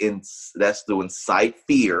to incite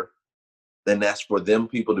fear. Then that's for them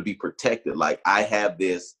people to be protected. Like, I have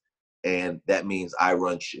this, and that means I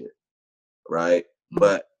run shit, right?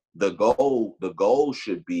 But the goal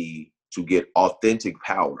should be to get authentic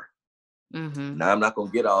power. Mm-hmm. Now, I'm not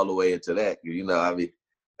gonna get all the way into that. I mean,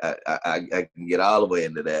 I can get all the way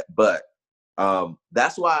into that, but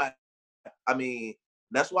that's why. I mean,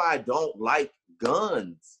 that's why I don't like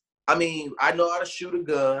guns. I mean, I know how to shoot a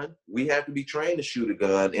gun. We have to be trained to shoot a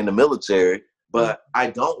gun in the military, but I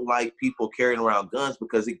don't like people carrying around guns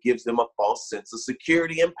because it gives them a false sense of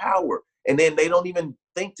security and power. And then they don't even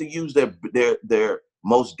think to use their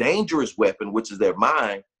most dangerous weapon, which is their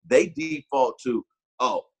mind. They default to,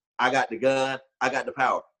 oh, I got the gun, I got the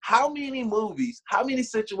power. How many movies, how many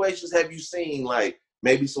situations have you seen, like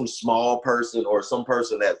maybe some small person or some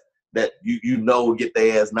person that you get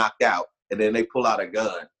their ass knocked out, and then they pull out a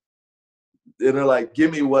gun and they're like,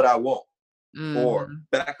 give me what I want, or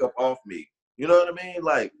back up off me. You know what I mean?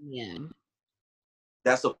 Like, Yeah.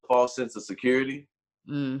 that's a false sense of security,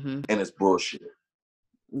 Mm-hmm. and it's bullshit.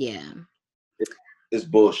 Yeah. It's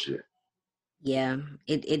bullshit. Yeah,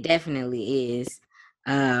 it definitely is.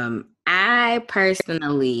 I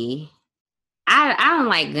personally, I don't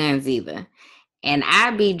like guns either. And I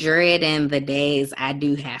be dreading the days I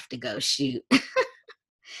do have to go shoot.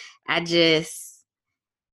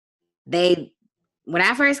 When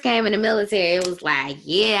I first came in the military, it was like,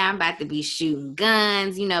 yeah, I'm about to be shooting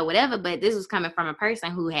guns, whatever. But this was coming from a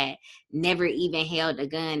person who had never even held a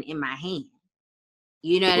gun in my hand.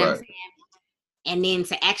 You know what I'm saying? And then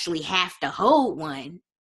to actually have to hold one,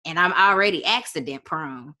 and I'm already accident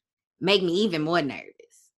prone, make me even more nervous.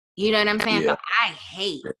 You know what I'm saying? Yeah. So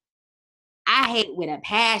I hate with a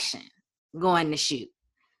passion going to shoot,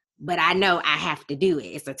 but I know I have to do it.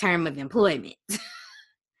 It's a term of employment.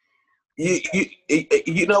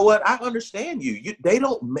 You know what? I understand you. They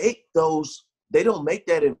don't make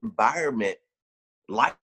that environment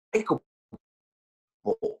likable.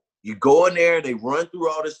 You go in there, they run through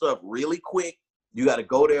all this stuff really quick. You got to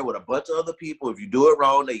go there with a bunch of other people. If you do it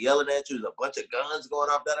wrong, they're yelling at you. There's a bunch of guns going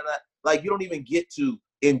off. Da, da, da. Like, you don't even get to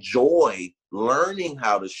enjoy learning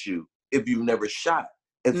how to shoot if you've never shot.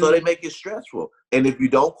 And so they make it stressful. And if you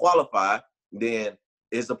don't qualify, then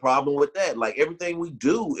it's a problem with that. Like, everything we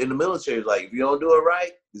do in the military is like, if you don't do it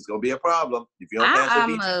right, it's going to be a problem. If you don't pass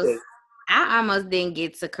your BTA. I almost didn't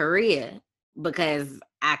get to Korea because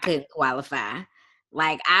I couldn't qualify.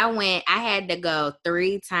 Like, I had to go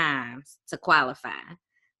 3 times to qualify.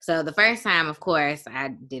 So the first time, of course,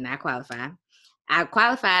 I did not qualify. I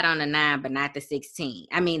qualified on the 9, but not the 16.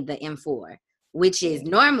 I mean, the M4, which is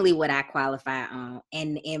normally what I qualify on.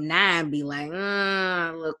 And the M9 be like,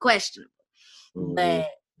 a little questionable. But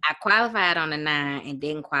I qualified on the 9 and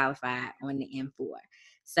didn't qualify on the M4.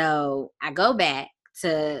 So I go back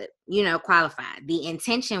to, qualify. The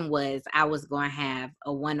intention was I was going to have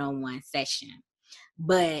a one-on-one session.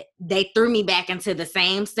 But they threw me back into the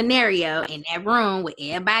same scenario in that room with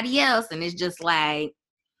everybody else. And it's just like,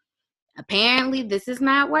 apparently this is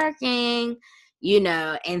not working,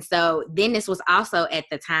 And so then this was also at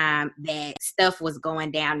the time that stuff was going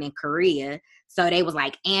down in Korea. So they was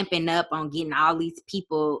like amping up on getting all these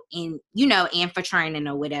people in, in for training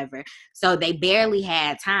or whatever. So they barely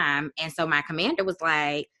had time. And so my commander was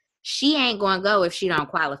like, she ain't going to go if she don't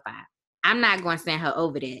qualify. I'm not going to send her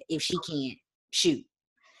over there if she can't shoot.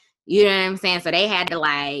 You know what I'm saying? So they had to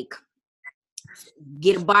like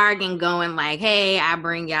get a bargain going, like, hey, I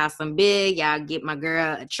bring y'all some big, y'all get my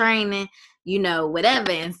girl a training,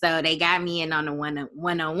 whatever. And so they got me in on the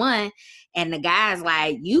one-on-one, and the guy's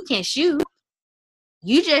like, you can shoot.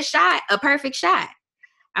 You just shot a perfect shot.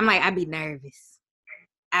 I'm like, I'd be nervous.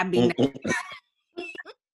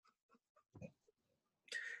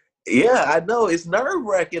 Yeah, I know. It's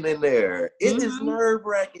nerve-wracking in there. It is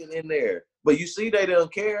nerve-wracking in there. But you see, they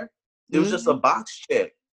don't care. It was just a box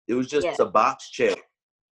check. It was just a box check.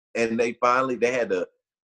 And they had to,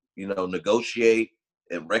 negotiate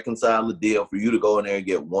and reconcile the deal for you to go in there and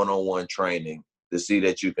get one-on-one training to see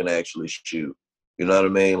that you can actually shoot. You know what I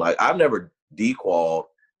mean? Like, I've never dequalled.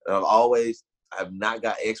 I've not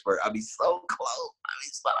got expert. I'd be so close.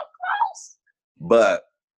 But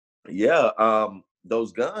yeah,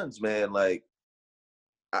 those guns, man, like,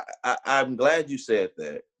 I'm glad you said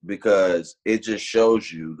that, because it just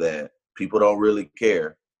shows you that people don't really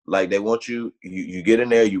care. Like, they want you get in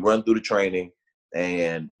there, you run through the training,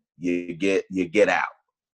 and you get out.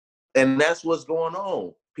 And that's what's going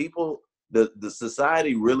on. People, the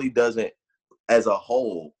society really doesn't, as a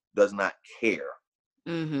whole, does not care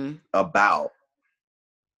about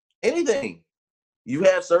anything. You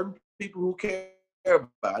have certain people who care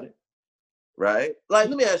about it, right? Like,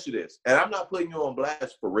 let me ask you this, and I'm not putting you on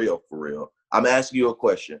blast for real, for real. I'm asking you a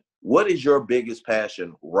question. What is your biggest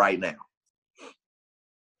passion right now?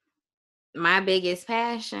 My biggest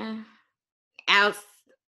passion, out,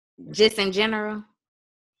 just in general.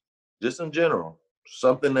 Just in general,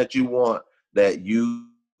 something that you want, that you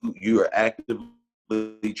are actively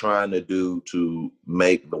trying to do to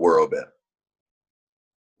make the world better.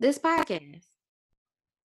 This podcast.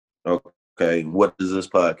 Okay, what is this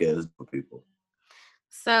podcast for people?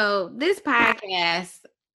 So this podcast,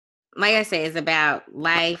 like I said, is about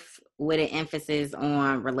life with an emphasis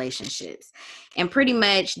on relationships. And pretty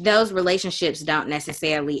much those relationships don't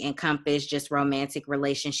necessarily encompass just romantic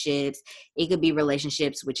relationships. It could be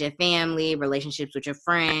relationships with your family, relationships with your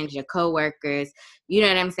friends, your coworkers, you know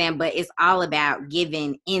what I'm saying? But it's all about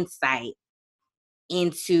giving insight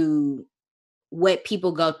into what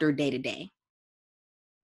people go through day to day.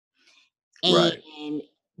 Right. And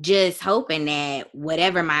just hoping that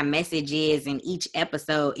whatever my message is in each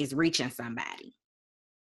episode is reaching somebody.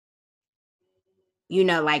 You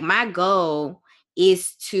know, like my goal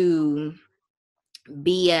is to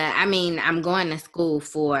be I'm going to school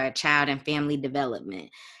for child and family development.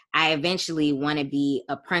 I eventually want to be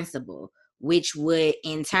a principal, which would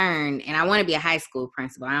in turn, and I want to be a high school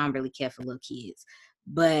principal. I don't really care for little kids,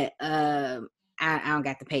 but I don't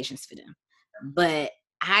got the patience for them. But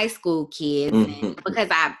high school kids, because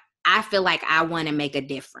I feel like I want to make a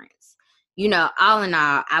difference. You know, all in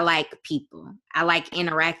all, I like people. I like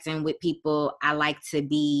interacting with people. I like to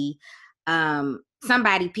be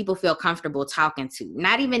somebody people feel comfortable talking to,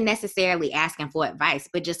 not even necessarily asking for advice,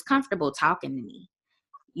 but just comfortable talking to me.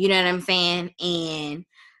 You know what I'm saying? And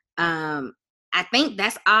I think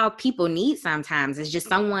that's all people need sometimes, is just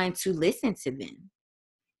someone to listen to them.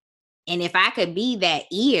 And if I could be that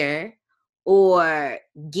ear or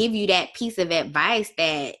give you that piece of advice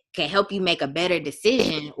that can help you make a better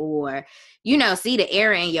decision, or, you know, see the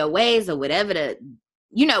error in your ways, or whatever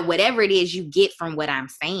whatever it is you get from what I'm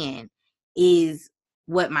saying, is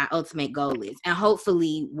what my ultimate goal is. And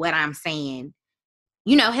hopefully what I'm saying,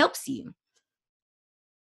 helps you.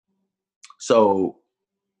 So,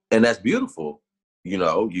 and that's beautiful. You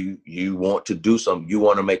know, you want to do something, you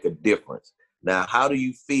want to make a difference. Now, how do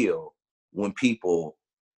you feel when people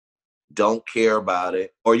don't care about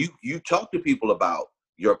it, or you talk to people about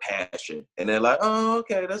your passion and they're like, oh,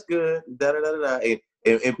 okay, that's good, da da da da,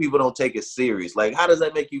 and people don't take it serious? Like, how does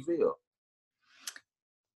that make you feel?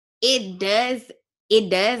 It does.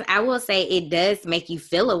 I will say it does make you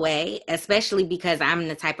feel a way, especially because I'm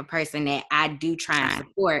the type of person that I do try and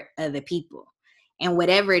support other people. And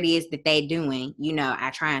whatever it is that they're doing,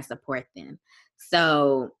 I try and support them.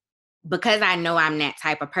 So because I know I'm that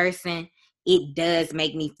type of person, it does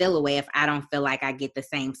make me feel a way if I don't feel like I get the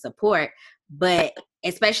same support. But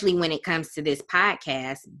especially when it comes to this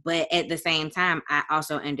podcast, but at the same time, I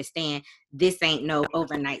also understand this ain't no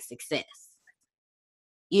overnight success.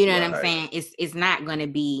 You know what I'm saying? It's not going to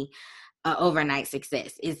be an overnight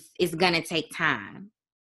success. It's going to take time.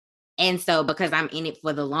 And so because I'm in it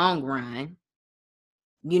for the long run,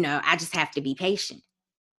 I just have to be patient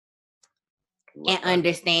and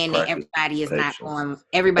understand that everybody is not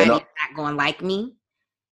going like me.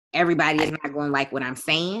 Everybody is not going to like what I'm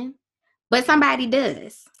saying, but somebody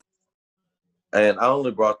does. And I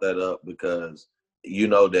only brought that up because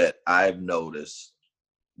that I've noticed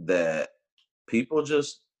that people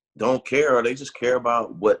just don't care, or they just care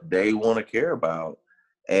about what they want to care about.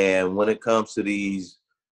 And when it comes to these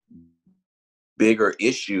bigger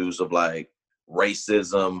issues of like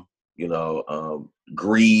racism,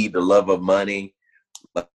 greed, the love of money,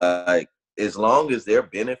 like, as long as their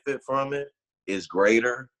benefit from it is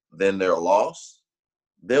greater than their loss,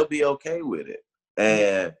 they'll be okay with it.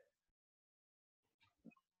 And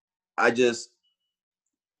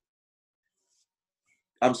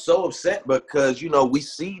I'm so upset because,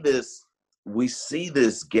 we see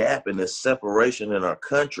this gap and this separation in our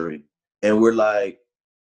country. And we're like,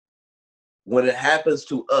 when it happens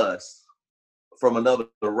to us from another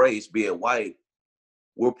race, be it white,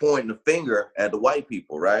 we're pointing the finger at the white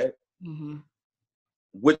people, right? Mm-hmm.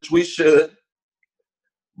 Which we should.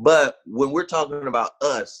 But when we're talking about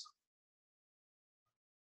us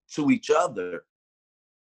to each other,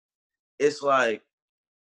 it's like,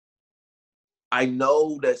 I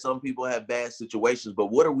know that some people have bad situations, but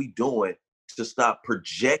what are we doing to stop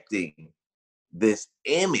projecting this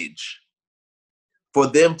image for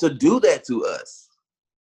them to do that to us?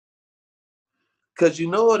 because you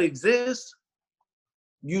know it exists.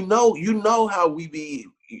 You know how we be,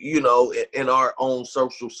 in our own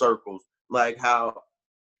social circles, like how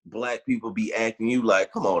Black people be acting. You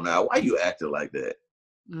like, come on now, why you acting like that?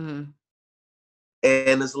 Mm-hmm.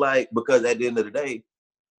 And it's like, because at the end of the day,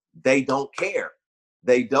 they don't care.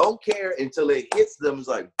 They don't care until it hits them. It's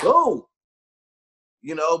like, boom.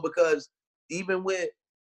 Because even with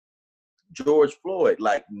George Floyd,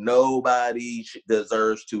 like, nobody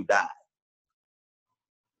deserves to die.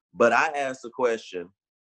 But I asked the question,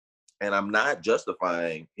 and I'm not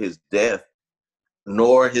justifying his death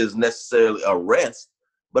nor his necessarily arrest,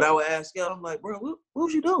 but I would ask y'all, I'm like, bro, what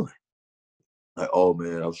was you doing? Like, oh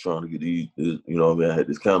man, I was trying to get these, I had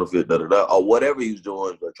this counterfeit, or whatever he was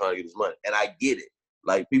doing, but trying to get his money. And I get it.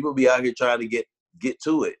 Like, people be out here trying to get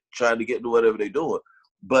to it, trying to get to whatever they're doing.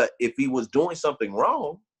 But if he was doing something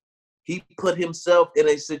wrong, he put himself in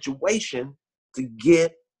a situation to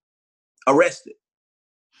get arrested,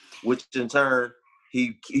 which in turn,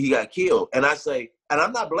 he got killed. And I say, and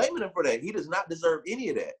I'm not blaming him for that. He does not deserve any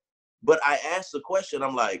of that. But I asked the question,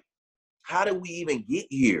 I'm like, how did we even get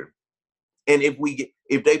here? And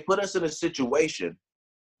if they put us in a situation,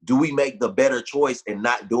 do we make the better choice in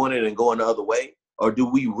not doing it and going the other way? Or do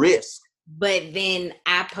we risk? But then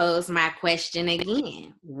I pose my question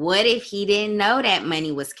again. What if he didn't know that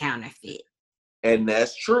money was counterfeit? And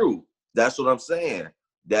that's true. That's what I'm saying.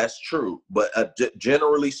 That's true. But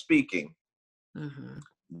generally speaking,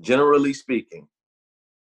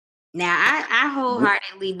 now I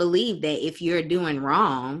wholeheartedly believe that if you're doing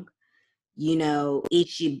wrong, it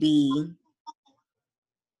should be,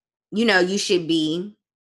 you should be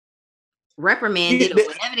reprimanded or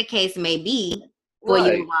whatever the case may be for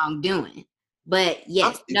your wrongdoing. But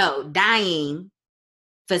yes, dying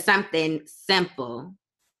for something simple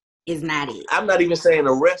is not it. I'm not even saying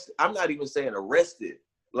arrested.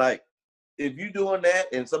 Like, if you're doing that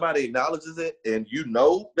and somebody acknowledges it and you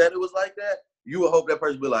know that it was like that, you would hope that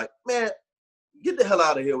person be like, man, get the hell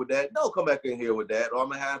out of here with that. Don't come back in here with that, or I'm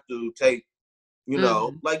going to have to take,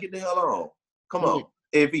 like, get the hell on. Come on.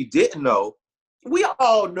 If he didn't know, we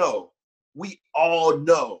all know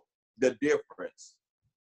the difference.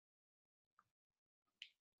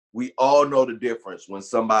 We all know the difference when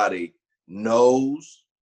somebody knows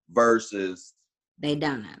versus they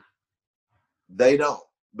don't know. They don't.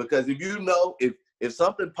 Because if you know, if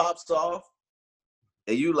something pops off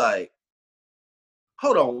and you like,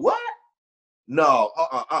 hold on, what? No,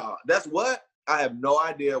 that's what? I have no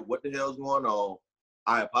idea what the hell's going on.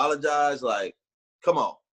 I apologize. Like, come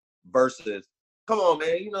on. Versus, come on,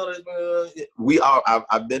 man. You know this.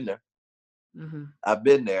 I've been there. Mm-hmm. I've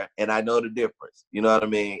been there, and I know the difference. You know what I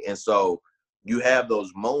mean? And so you have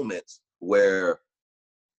those moments where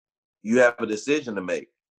you have a decision to make,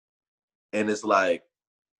 and it's like,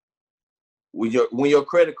 when your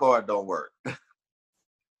credit card don't work.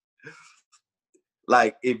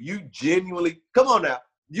 Like, if you genuinely, come on now,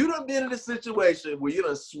 you done been in a situation where you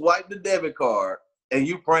done swipe the debit card and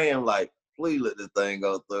you praying like, please let this thing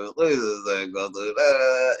go through. Please let this thing go through.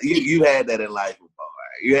 You had that in life before.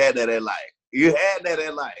 Right? You had that in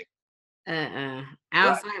life. I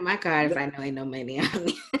don't swipe my card if I know ain't no money on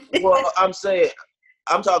it. Well,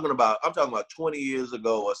 I'm talking about 20 years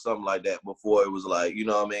ago or something like that, before it was like, you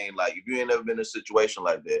know what I mean? Like, if you ain't never been in a situation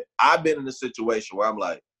like that, I've been in a situation where I'm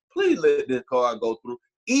like, please let this card go through.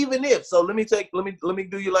 Even if, so let me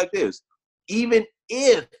do you like this. Even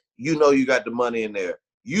if you know you got the money in there,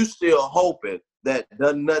 you still hoping that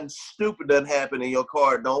nothing stupid doesn't happen and your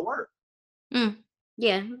card don't work.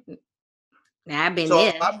 Yeah. Now I've been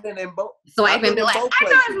there. I've been in both. So I've been like, I know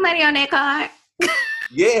there's money on that card.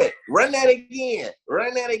 Yeah, run that again,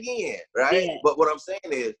 right? Yeah. But what I'm saying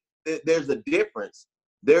is, there's a difference.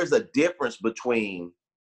 There's a difference between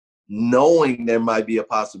knowing there might be a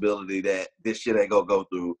possibility that this shit ain't gonna go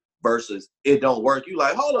through versus it don't work. You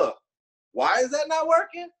like, hold up, why is that not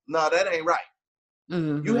working? No, that ain't right.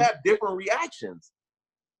 Mm-hmm. You have different reactions.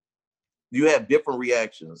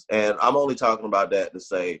 And I'm only talking about that to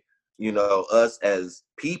say, us as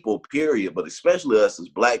people, period, but especially us as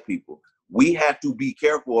Black people, we have to be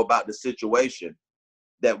careful about the situation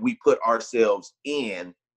that we put ourselves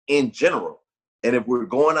in general. And if we're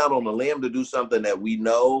going out on a limb to do something that we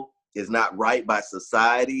know is not right by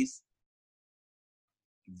society's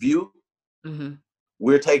view, mm-hmm.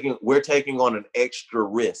 we're taking on an extra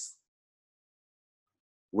risk.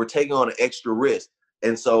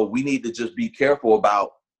 And so we need to just be careful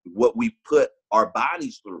about what we put our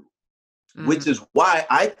bodies through, mm-hmm. which is why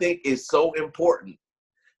I think it's so important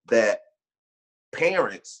that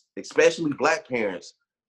parents, especially Black parents,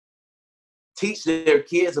 teach their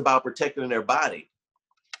kids about protecting their body.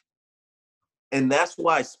 And that's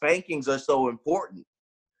why spankings are so important.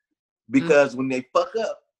 Because when they fuck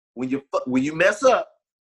up, when you mess up,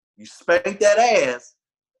 you spank that ass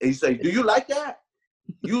and you say, do you like that?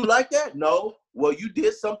 You like that? No. Well, you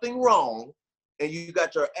did something wrong and you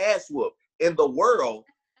got your ass whooped. In the world,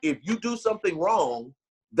 if you do something wrong,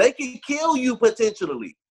 they can kill you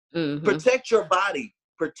potentially. Mm-hmm. Protect your body.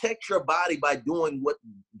 Protect your body by doing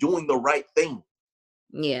the right thing.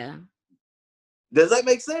 Yeah. Does that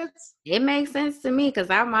make sense? It makes sense to me because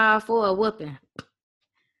I'm all for a whooping.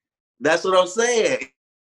 That's what I'm saying.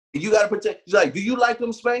 You got to protect. She's like, do you like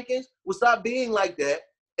them spankings? Well, stop being like that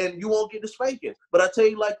and you won't get the spanking. But I tell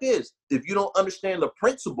you like this, if you don't understand the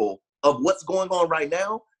principle of what's going on right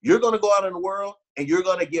now, you're going to go out in the world and you're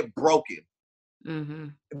going to get broken. Mm-hmm.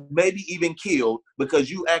 Maybe even killed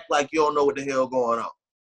because you act like you don't know what the hell going on.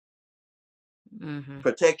 Mm-hmm.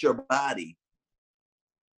 Protect your body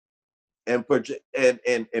and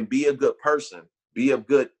be a good person. Be of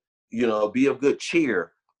good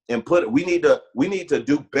cheer. And we need to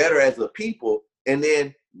do better as a people, and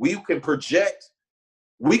then we can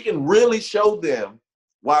really show them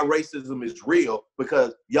why racism is real,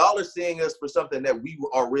 because y'all are seeing us for something that we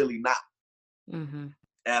are really not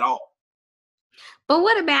at all. But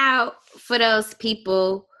what about for those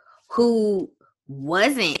people who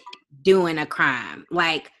wasn't doing a crime,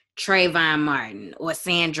 like Trayvon Martin or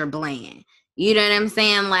Sandra Bland? You know what I'm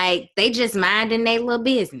saying? Like, they just minding their little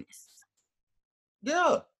business.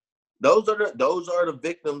 Yeah. Those are the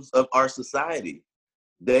victims of our society.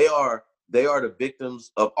 They are the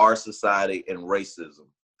victims of our society and racism.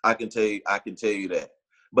 I can tell you that.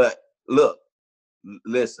 But look,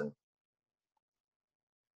 listen.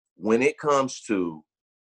 When it comes to,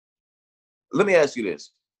 let me ask you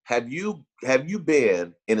this. Have you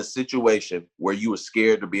been in a situation where you were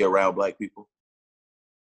scared to be around Black people?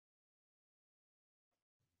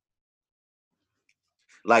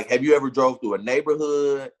 Like, have you ever drove through a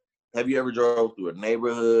neighborhood?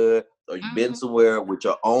 Or you've been somewhere with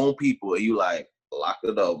your own people and you like, lock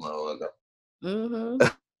the door, motherfucker? Mm-hmm.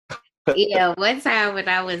 Yeah, one time when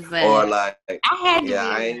I was or like, I had to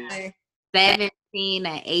be 17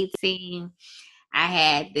 or 18. I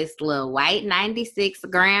had this little white 96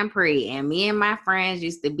 Grand Prix, and me and my friends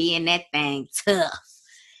used to be in that thing tough.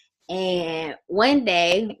 And one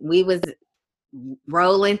day we was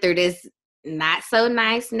rolling through this not so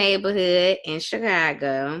nice neighborhood in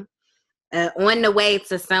Chicago, on the way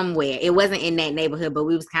to somewhere. It wasn't in that neighborhood, but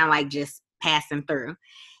we was kind of like just passing through.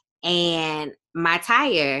 And my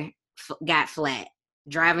tire got flat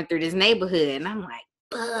driving through this neighborhood. And I'm like,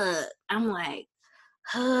 fuck. I'm like,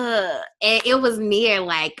 huh. And it was near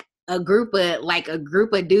like a group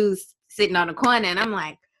of dudes sitting on the corner. And I'm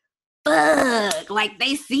like, fuck. Like,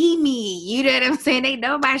 they see me. You know what I'm saying? They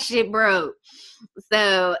know my shit broke.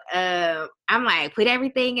 So I'm like, put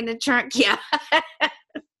everything in the trunk, y'all.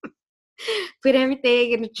 Put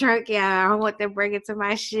everything in the trunk, y'all. I don't want them bringing to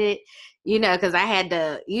my shit, because I had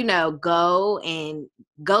to,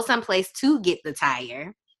 go someplace to get the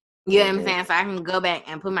tire. You know what I'm saying? So I can go back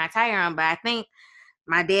and put my tire on. But I think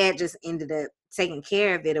my dad just ended up taking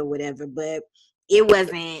care of it or whatever. But it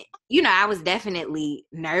wasn't, I was definitely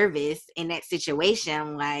nervous in that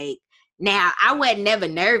situation. Like, now, I wasn't never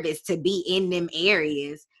nervous to be in them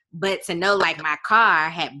areas. But to know, like, my car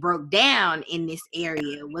had broke down in this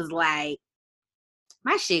area was like,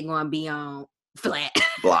 my shit gonna be on flat.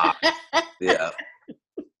 Block. Yeah.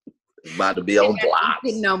 About to be on blocks.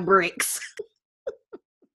 Sitting on bricks.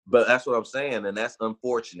 But that's what I'm saying, and that's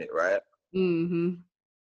unfortunate, right? Mm-hmm.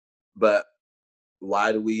 But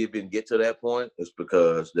why do we even get to that point? It's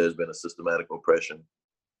because there's been a systematic oppression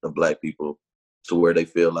of Black people to where they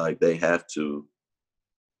feel like they have to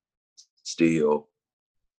steal,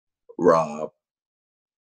 rob,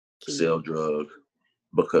 sell drugs,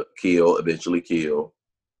 eventually kill,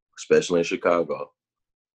 especially in Chicago.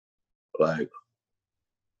 Like,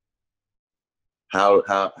 how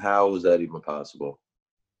is that even possible?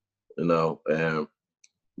 And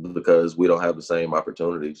because we don't have the same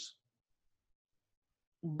opportunities.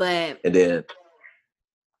 And then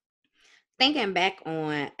thinking back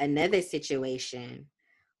on another situation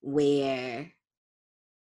where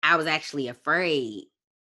I was actually afraid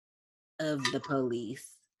of the police.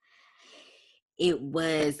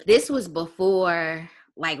 This was before,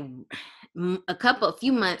 like, a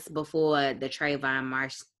few months before the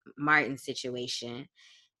Trayvon Martin situation.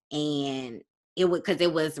 And it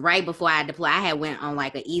was right before I deployed. I had went on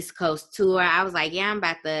like an East Coast tour. I was like, yeah, I'm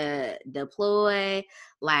about to deploy.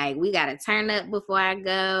 Like, we got to turn up before I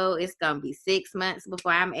go. It's going to be 6 months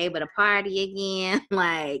before I'm able to party again.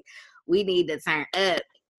 Like, we need to turn up.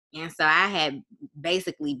 And so I had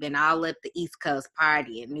basically been all up the East Coast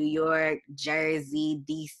partying, New York, Jersey,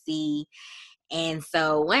 DC. And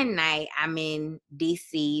so one night I'm in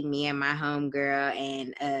DC, me and my homegirl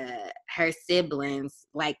and her siblings.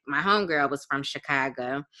 Like, my homegirl was from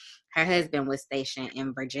Chicago. Her husband was stationed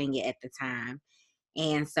in Virginia at the time.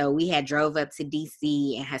 And so we had drove up to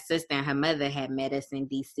DC, and her sister and her mother had met us in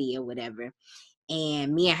DC or whatever.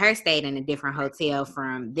 And me and her stayed in a different hotel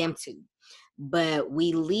from them two. But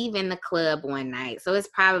we leave in the club one night. So it's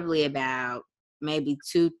probably about maybe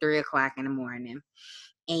 2, 3 o'clock in the morning.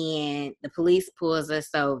 And the police pulls us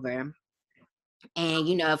over.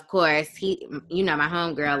 And, of course, my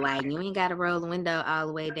homegirl, like, you ain't got to roll the window all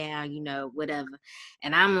the way down, whatever.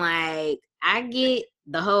 And I'm like, I get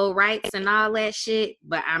the whole rights and all that shit,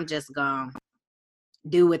 but I'm just going to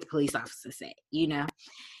do what the police officer said,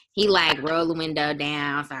 He, like, roll the window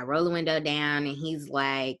down. So I roll the window down, and he's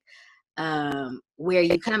like, where are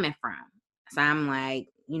you coming from? So I'm like,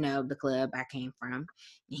 the club I came from. And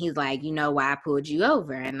he's like, you know why I pulled you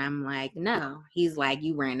over? And I'm like, no. He's like,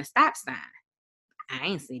 you ran a stop sign. I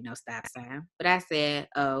ain't seen no stop sign. But I said,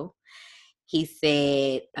 oh. He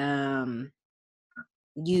said,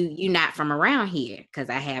 you not from around here, because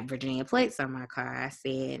I have Virginia plates on my car. I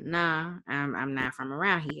said, no, I'm not from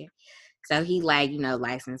around here. So he like,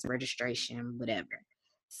 license, registration, whatever.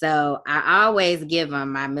 So I always give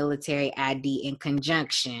him my military ID in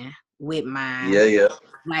conjunction with my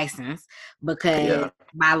license, because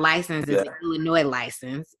my license is an Illinois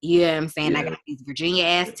license. You know what I'm saying? I got these Virginia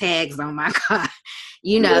ass tags on my car.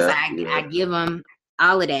 So I give him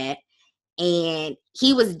all of that. And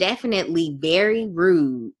he was definitely very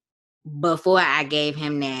rude before I gave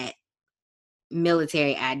him that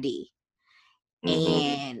military ID.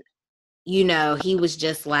 And he was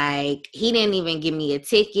just like, he didn't even give me a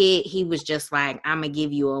ticket. He was just like, I'm going to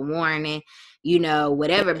give you a warning,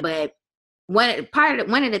 whatever. But one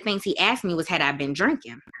of the things he asked me was, had I been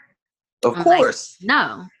drinking? Of course. Like,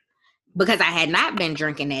 no, because I had not been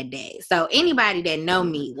drinking that day. So anybody that know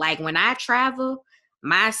me, like, when I travel,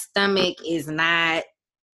 my stomach is not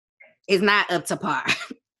up to par.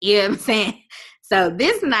 You know what I'm saying? So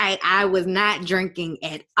this night I was not drinking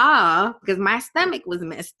at all because my stomach was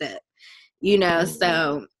messed up.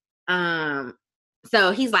 So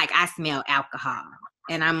he's like, I smell alcohol.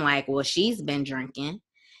 And I'm like, well, she's been drinking.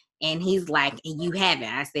 And he's like, and you haven't.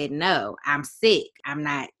 I said, no, I'm sick. I'm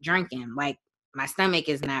not drinking. Like, my stomach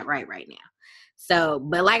is not right now. So,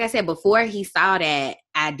 but like I said, before he saw that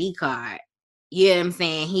ID card, you know what I'm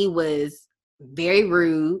saying? He was very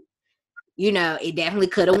rude. It definitely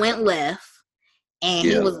could have went left. And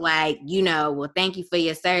he was like, well, thank you for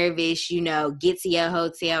your service. Get to your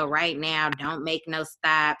hotel right now. Don't make no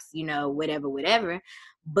stops, whatever.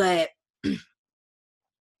 But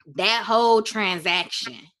that whole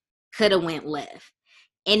transaction could have went left.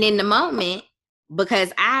 And in the moment,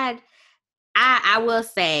 because I will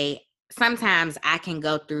say, sometimes I can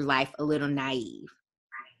go through life a little naive.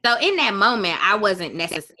 So in that moment, I wasn't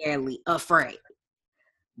necessarily afraid.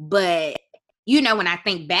 But when I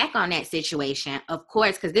think back on that situation, of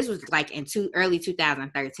course, because this was like in early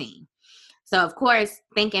 2013. So, of course,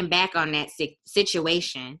 thinking back on that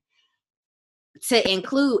situation, to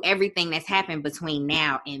include everything that's happened between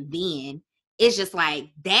now and then, it's just like,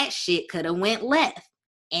 that shit could have went left.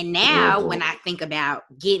 And now when I think about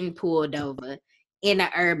getting pulled over in an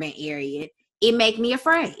urban area, it make me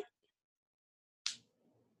afraid.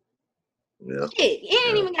 Yeah. It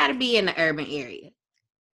ain't even got to be in the urban area.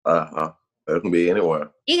 It can be anywhere.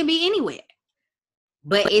 It can be anywhere.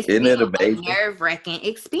 But it's still a nerve-wracking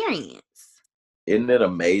experience. Isn't it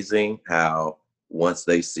amazing how once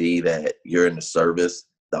they see that you're in the service,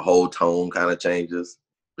 the whole tone kind of changes?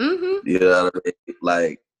 Mm-hmm. You know what I mean?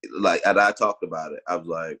 Like, and I talked about it. I was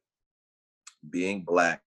like, being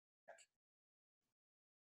Black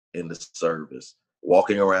in the service,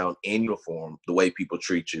 walking around in uniform, the way people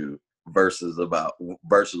treat you, versus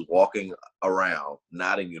walking around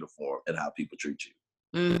not in uniform and how people treat you.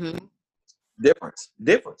 Mm-hmm. Difference.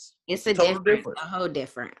 It's a total difference. A whole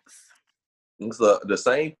difference. It's the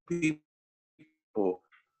same people who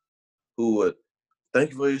would thank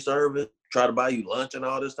you for your service, try to buy you lunch and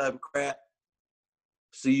all this type of crap,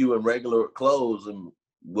 see you in regular clothes and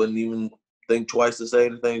wouldn't even think twice to say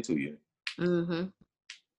anything to you. Mm-hmm.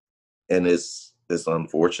 And it's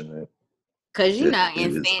unfortunate. Because, in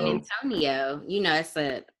San Antonio, it's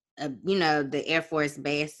the Air Force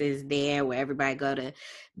base is there where everybody go to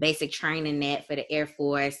basic training net for the Air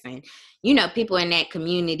Force. And, people in that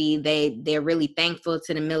community, they're really thankful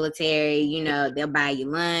to the military. They'll buy you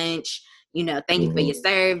lunch. Thank you for your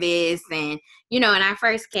service. And, when I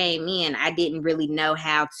first came in, I didn't really know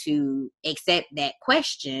how to accept that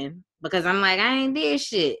question because I'm like, I ain't did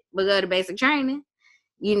shit but go to basic training,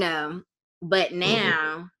 But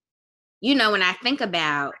now, when I think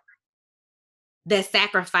about the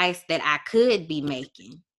sacrifice that I could be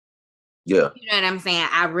making, yeah, you know what I'm saying?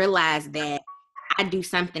 I realize that I do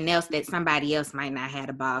something else that somebody else might not have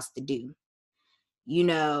the balls to do,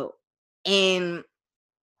 and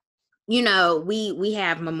we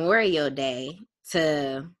have Memorial Day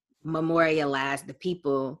to memorialize the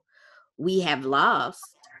people we have lost,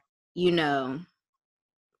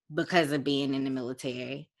 because of being in the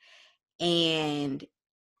military. And,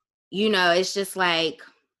 it's just like,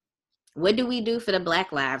 what do we do for the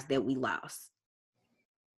Black lives that we lost?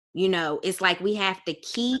 It's like we have to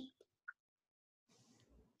keep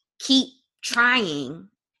trying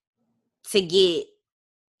to get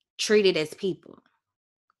treated as people.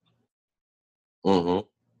 mm-hmm.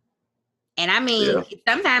 And I mean,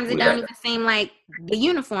 sometimes it don't even seem like the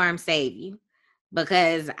uniform save you,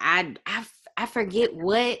 because I forget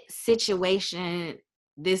what situation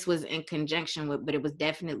this was in conjunction with, but it was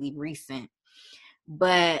definitely recent.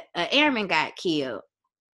 But an airman got killed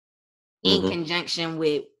in conjunction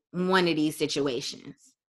with one of these situations.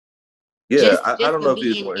 Yeah, Just I don't know for if he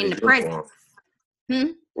was being wearing in a the uniform.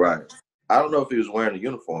 presence. Right. I don't know if he was wearing a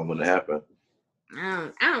uniform when it happened.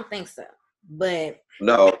 I don't think so. But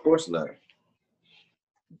no, of course not.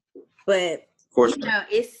 But of course not.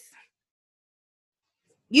 It's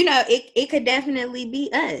it could definitely be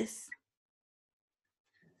us.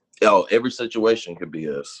 Oh, every situation could be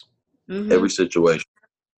us. Mm-hmm. Every situation.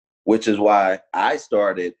 Which is why I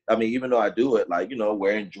started, I mean, even though I do it, like,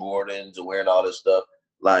 wearing Jordans and wearing all this stuff,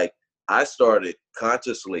 like, I started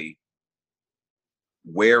consciously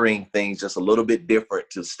wearing things just a little bit different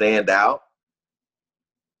to stand out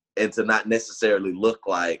and to not necessarily look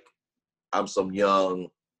like I'm some young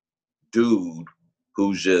dude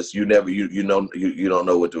who's just, you don't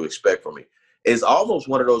know what to expect from me. It's almost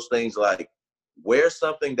one of those things like, wear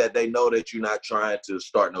something that they know that you're not trying to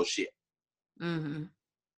start no shit. Mm-hmm.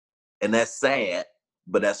 And that's sad,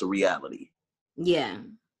 but that's a reality. Yeah.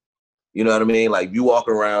 You know what I mean? Like, you walk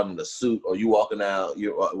around in a suit, or you walking out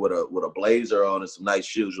with a blazer on and some nice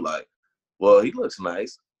shoes. You're like, well, he looks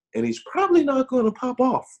nice, and he's probably not going to pop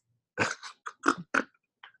off.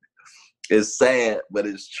 It's sad, but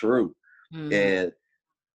it's true. Mm-hmm. And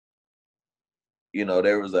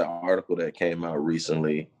there was an article that came out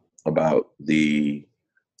recently about the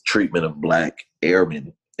treatment of Black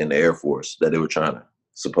airmen in the Air Force, that they were trying to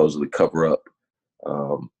supposedly cover up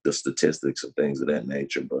the statistics and things of that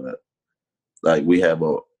nature. But like, we have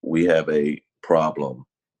a problem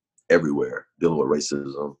everywhere dealing with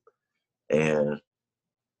racism, and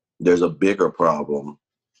there's a bigger problem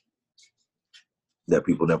that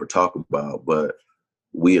people never talk about, but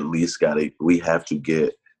we at least have to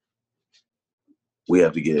get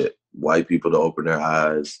white people to open their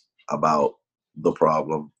eyes about the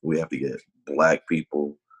problem. We have to get Black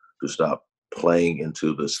people to stop playing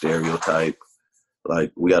into the stereotype.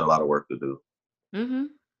 Like, we got a lot of work to do. Mm-hmm.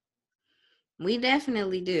 We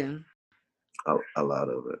definitely do. A lot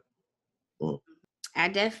of it. I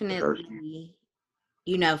definitely,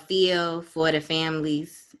 feel for the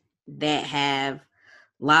families that have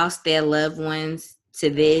lost their loved ones to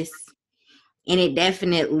this. And it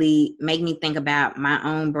definitely made me think about my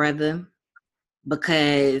own brother,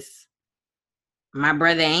 because my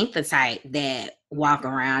brother ain't the type that walk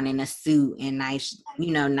around in a suit and nice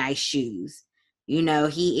shoes.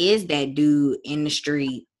 He is that dude in the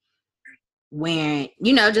street wearing,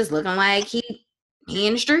 just looking like he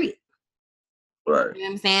in the street. Right. You know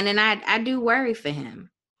what I'm saying? And I do worry for him.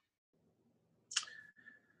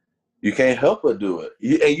 You can't help but do it.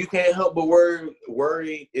 You can't help but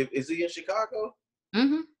worry. Is he in Chicago?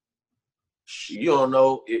 Mm-hmm. You don't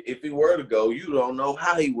know if he were to go. You don't know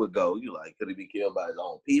how he would go. You like, could he be killed by his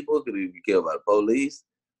own people? Could he be killed by the police?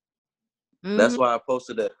 Mm-hmm. That's why I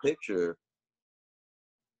posted that picture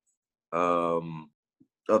of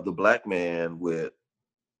the Black man with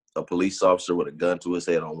a police officer with a gun to his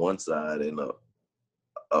head on one side, and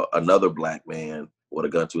another Black man with a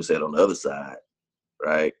gun to his head on the other side.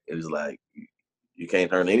 Right? It was like, you can't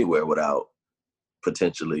turn anywhere without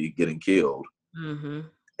potentially getting killed. Mm-hmm.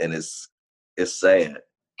 And it's sad.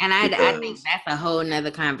 And I think that's a whole nother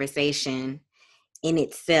conversation in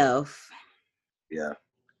itself. Yeah.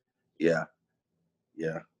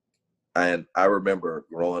 And I remember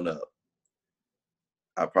growing up,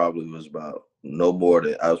 I probably was I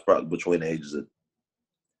was probably between the ages of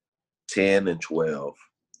 10 and 12.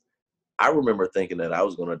 I remember thinking that I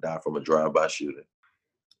was going to die from a drive-by shooting.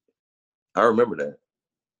 I remember that.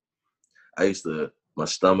 My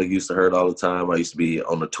stomach used to hurt all the time. I used to be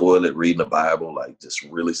on the toilet reading the Bible, like just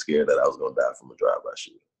really scared that I was going to die from a drive-by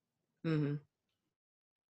shooting. Mm-hmm.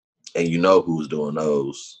 And you know who was doing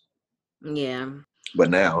those. Yeah. But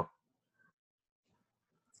now,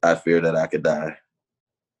 I fear that I could die.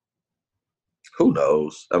 Who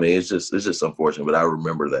knows? I mean, it's just unfortunate, but I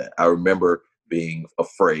remember that. I remember being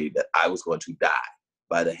afraid that I was going to die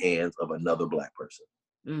by the hands of another Black person.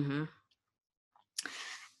 Mm-hmm.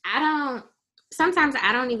 Sometimes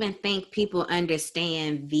I don't even think people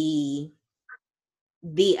understand the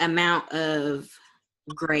amount of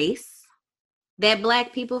grace that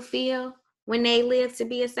Black people feel when they live to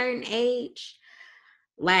be a certain age.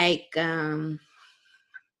 Like, my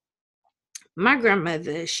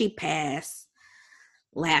grandmother, she passed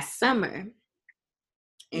last summer,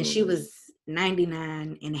 and she was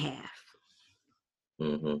 99 and a half.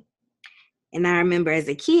 Mm-hmm. And I remember as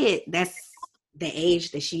a kid, that's the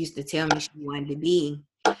age that she used to tell me she wanted to be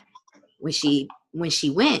when she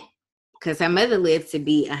went, because her mother lived to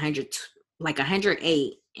be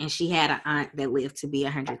 108, and she had an aunt that lived to be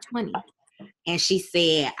 120. And she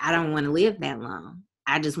said, I don't want to live that long.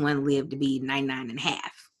 I just want to live to be 99 and a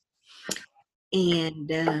half. And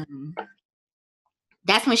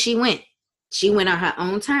that's when she went. She went on her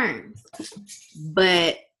own terms.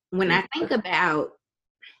 But when I think about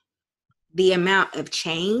the amount of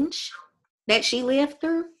change that she lived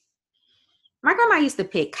through, my grandma used to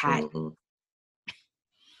pick cotton. Mm-hmm.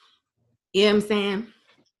 You know what I'm saying?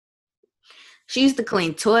 She used to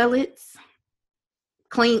clean toilets,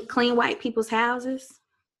 clean white people's houses.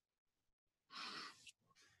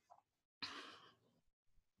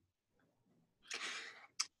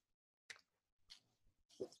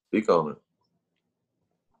 Speak on it.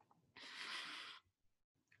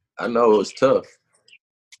 I know it's tough.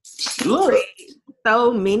 Look,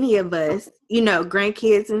 so many of us,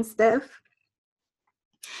 grandkids and stuff.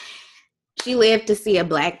 She lived to see a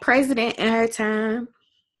Black president in her time.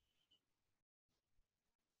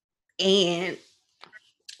 And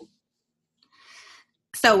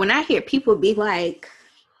so when I hear people be like,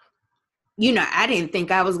 I didn't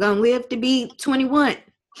think I was going to live to be 21,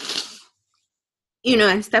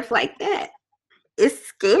 and stuff like that, it's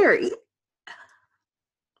scary.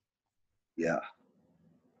 Yeah.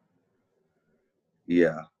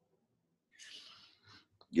 Yeah.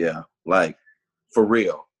 Yeah. Like, for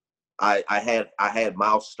real. I had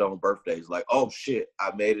milestone birthdays. Like, oh shit,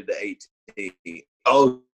 I made it to 18.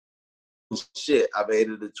 Oh shit, I made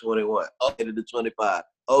it to 21. Oh, I made it to 25.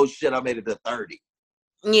 Oh shit, I made it to 30.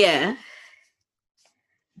 Yeah.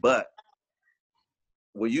 But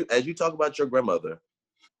as you talk about your grandmother,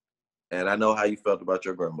 and I know how you felt about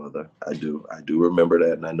your grandmother. I do remember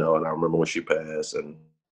that, and I remember when she passed, and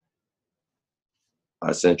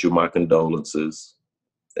I sent you my condolences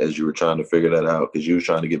as you were trying to figure that out, because you were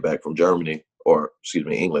trying to get back from Germany, or excuse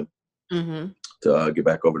me, England, mm-hmm. to get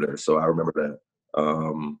back over there. So I remember that.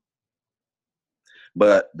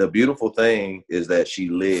 But the beautiful thing is that she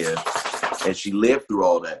lived, and she lived through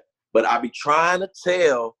all that. But I be trying to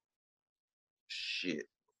tell,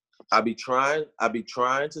 I be trying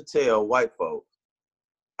to tell white folks.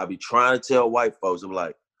 I'm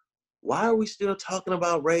like, why are we still talking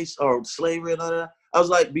about race or slavery and all that? I was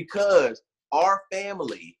like, because our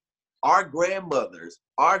family, our grandmothers,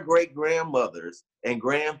 our great-grandmothers and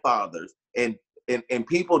grandfathers, and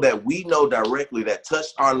people that we know directly that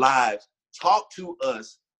touched our lives talk to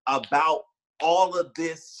us about all of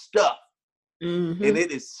this stuff. Mm-hmm. And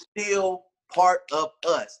it is still part of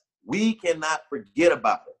us. We cannot forget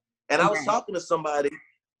about it. And I was talking to somebody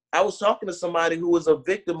who was a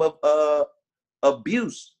victim of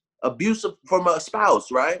abuse from a spouse,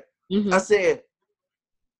 right? Mm-hmm. I said,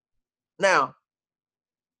 now,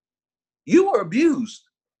 you were abused.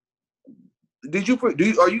 Are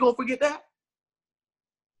you gonna forget that?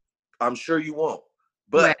 I'm sure you won't.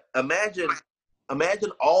 But imagine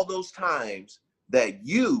all those times that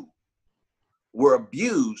you were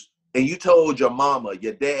abused, and you told your mama,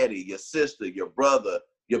 your daddy, your sister, your brother,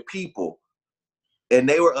 your people, and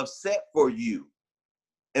they were upset for you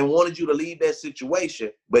and wanted you to leave that situation,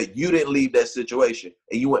 but you didn't leave that situation,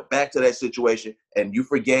 and you went back to that situation, and you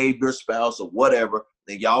forgave your spouse or whatever,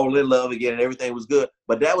 and y'all were in love again, and everything was good.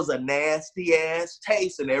 But that was a nasty ass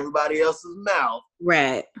taste in everybody else's mouth.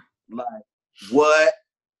 Right. Like, what?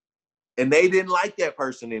 And they didn't like that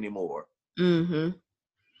person anymore. Mm-hmm.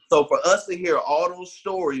 So for us to hear all those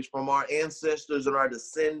stories from our ancestors and our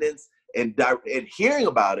descendants, and hearing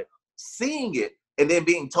about it, seeing it, and then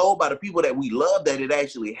being told by the people that we love that it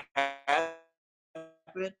actually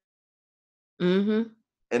happened. Mm-hmm.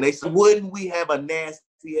 And they said, wouldn't we have a nasty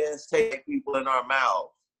ass take people in our mouths.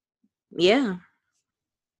 Yeah.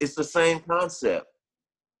 It's the same concept.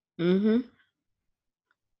 Mm-hmm.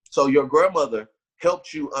 So your grandmother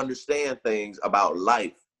helped you understand things about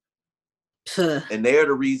life. And they're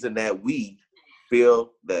the reason that we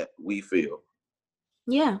feel that we feel.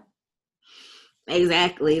 Yeah.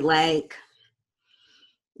 Exactly. Like,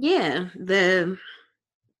 yeah,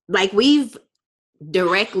 we've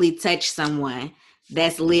directly touched someone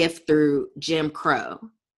that's lived through Jim Crow.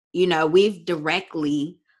 You know, we've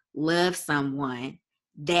directly loved someone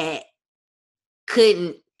that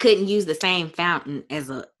couldn't use the same fountain as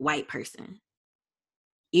a white person.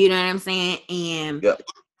 You know what I'm saying? And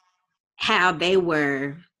how they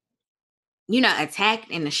were, you know,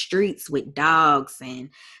 attacked in the streets with dogs and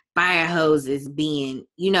fire hoses being,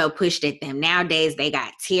 you know, pushed at them. Nowadays they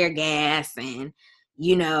got tear gas and,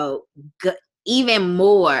 you know, even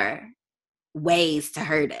more ways to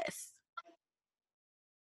hurt us.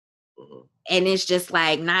 And it's just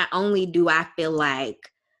like, not only do I feel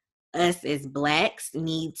like us as Blacks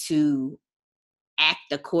need to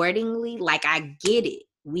act accordingly, like, I get it.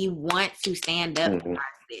 We want to stand up for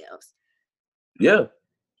ourselves. Yeah.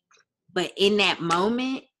 But in that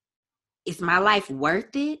moment, is my life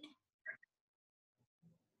worth it?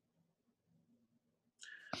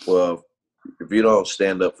 Well, if you don't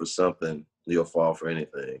stand up for something, you'll fall for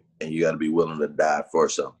anything. And you got to be willing to die for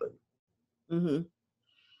something. Mm-hmm.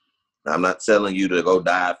 I'm not telling you to go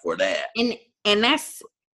die for that. And that's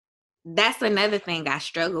another thing I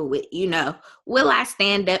struggle with. You know, will I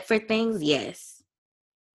stand up for things? Yes.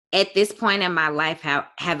 At this point in my life, have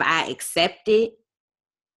I accepted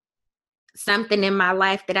something in my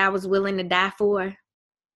life that I was willing to die for?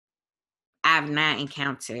 I've not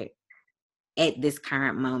encountered at this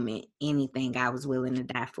current moment anything I was willing to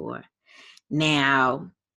die for.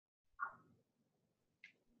 Now,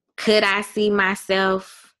 could I see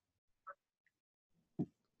myself?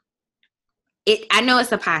 I know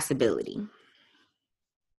it's a possibility.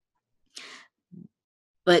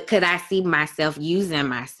 But could I see myself using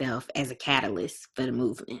myself as a catalyst for the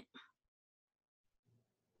movement?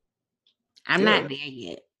 I'm not there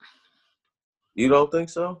yet. You don't think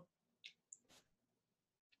so?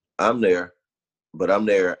 I'm there, but I'm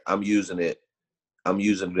there. I'm using it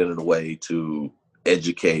in a way to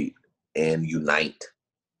educate and unite.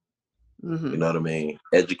 Mm-hmm. You know what I mean?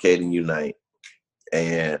 Educate and unite.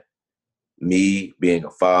 And me being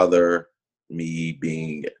a father, me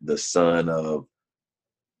being the son of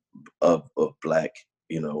Black,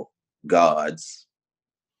 you know, gods,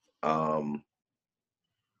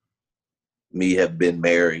 me have been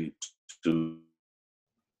married to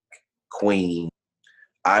queen.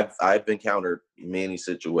 I've encountered many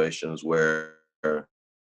situations where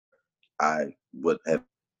I would have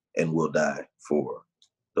and will die for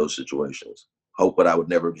those situations. Hope that I would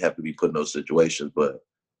never have to be put in those situations, but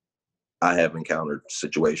I have encountered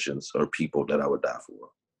situations or people that I would die for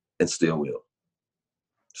and still will.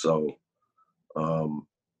 So,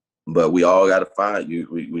 but we all got to find you.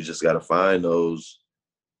 We just got to find those.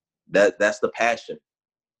 That's the passion.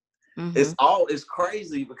 Mm-hmm. It's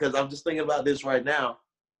crazy because I'm just thinking about this right now.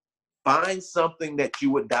 Find something that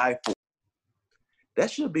you would die for. That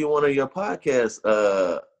should be one of your podcast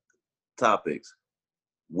topics.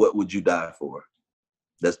 What would you die for?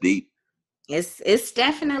 That's deep. It's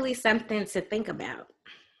definitely something to think about.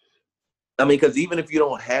 I mean, because even if you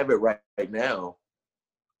don't have it right now,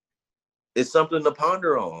 it's something to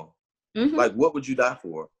ponder on. Mm-hmm. Like, what would you die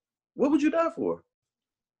for? What would you die for?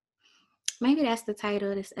 Maybe that's the title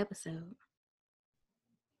of this episode.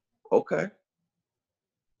 Okay.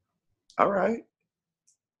 All right.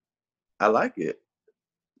 I like it.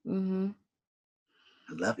 Mm-hmm.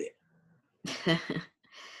 I love it.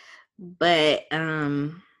 But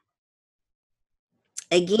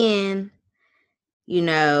again, you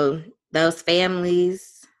know, those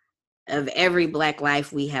families of every Black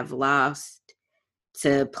life we have lost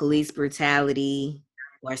to police brutality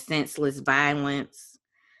or senseless violence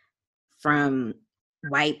from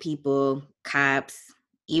white people, cops,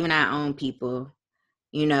 even our own people,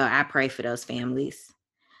 you know, I pray for those families.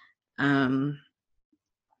 I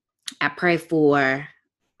pray for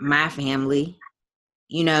my family,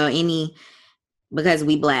 you know, because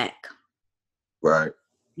we Black. Right.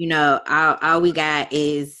 You know, all we got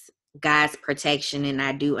is God's protection, and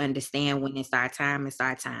I do understand when it's our time, it's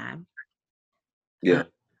our time. Yeah.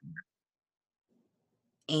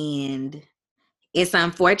 And it's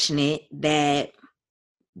unfortunate that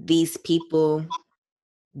these people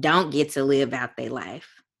don't get to live out their life.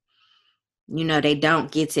 You know, they don't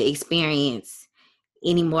get to experience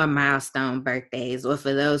any more milestone birthdays, or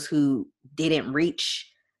for those who didn't reach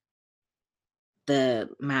the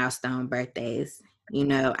milestone birthdays. You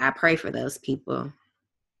know, I pray for those people.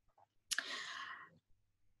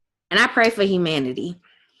 And I pray for humanity.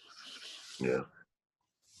 Yeah.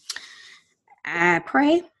 I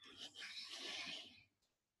pray.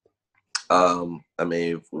 I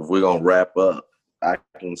mean, if we're gonna wrap up, I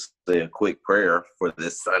can say a quick prayer for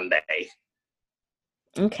this Sunday.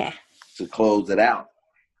 Okay. To close it out.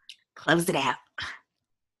 Close it out.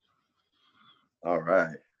 All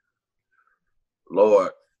right.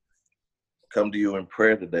 Lord, come to you in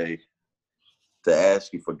prayer today to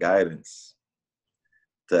ask you for guidance,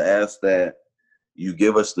 to ask that you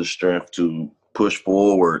give us the strength to push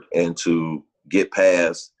forward and to get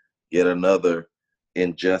past yet another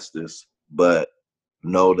injustice, but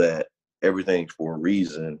know that everything's for a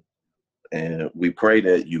reason. And we pray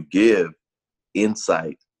that you give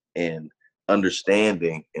insight and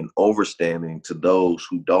understanding and overstanding to those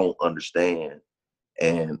who don't understand.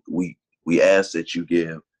 And we ask that you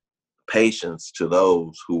give patience to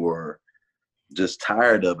those who are just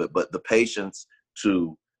tired of it, but the patience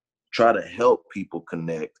to try to help people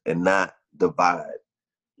connect and not divide.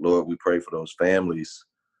 Lord, we pray for those families,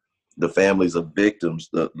 the families of victims,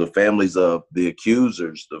 the families of the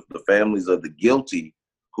accusers, the families of the guilty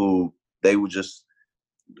who they were just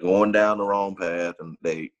going down the wrong path, and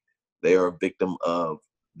they are a victim of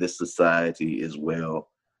this society as well.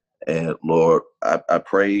 And Lord, I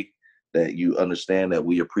pray that you understand that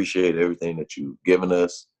we appreciate everything that you've given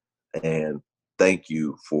us, and thank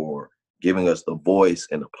you for giving us the voice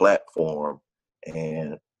and the platform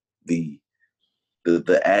and the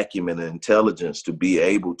acumen and intelligence to be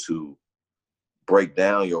able to break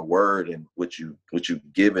down your word and what you've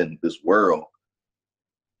given this world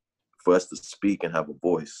for us to speak and have a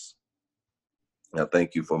voice. And I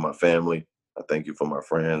thank you for my family. I thank you for my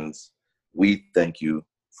friends. We thank you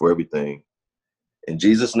for everything. In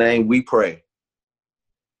Jesus' name we pray.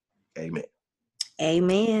 Amen.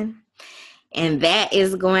 Amen. And that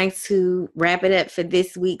is going to wrap it up for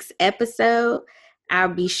this week's episode.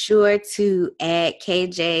 I'll be sure to add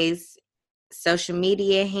KJ's social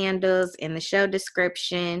media handles in the show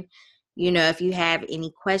description. You know, if you have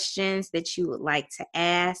any questions that you would like to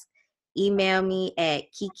ask, email me at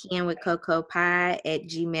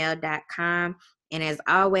kikiandwithcocopie@gmail.com. And as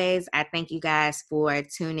always, I thank you guys for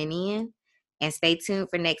tuning in, and stay tuned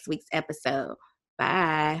for next week's episode.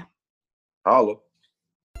 Bye. Holla.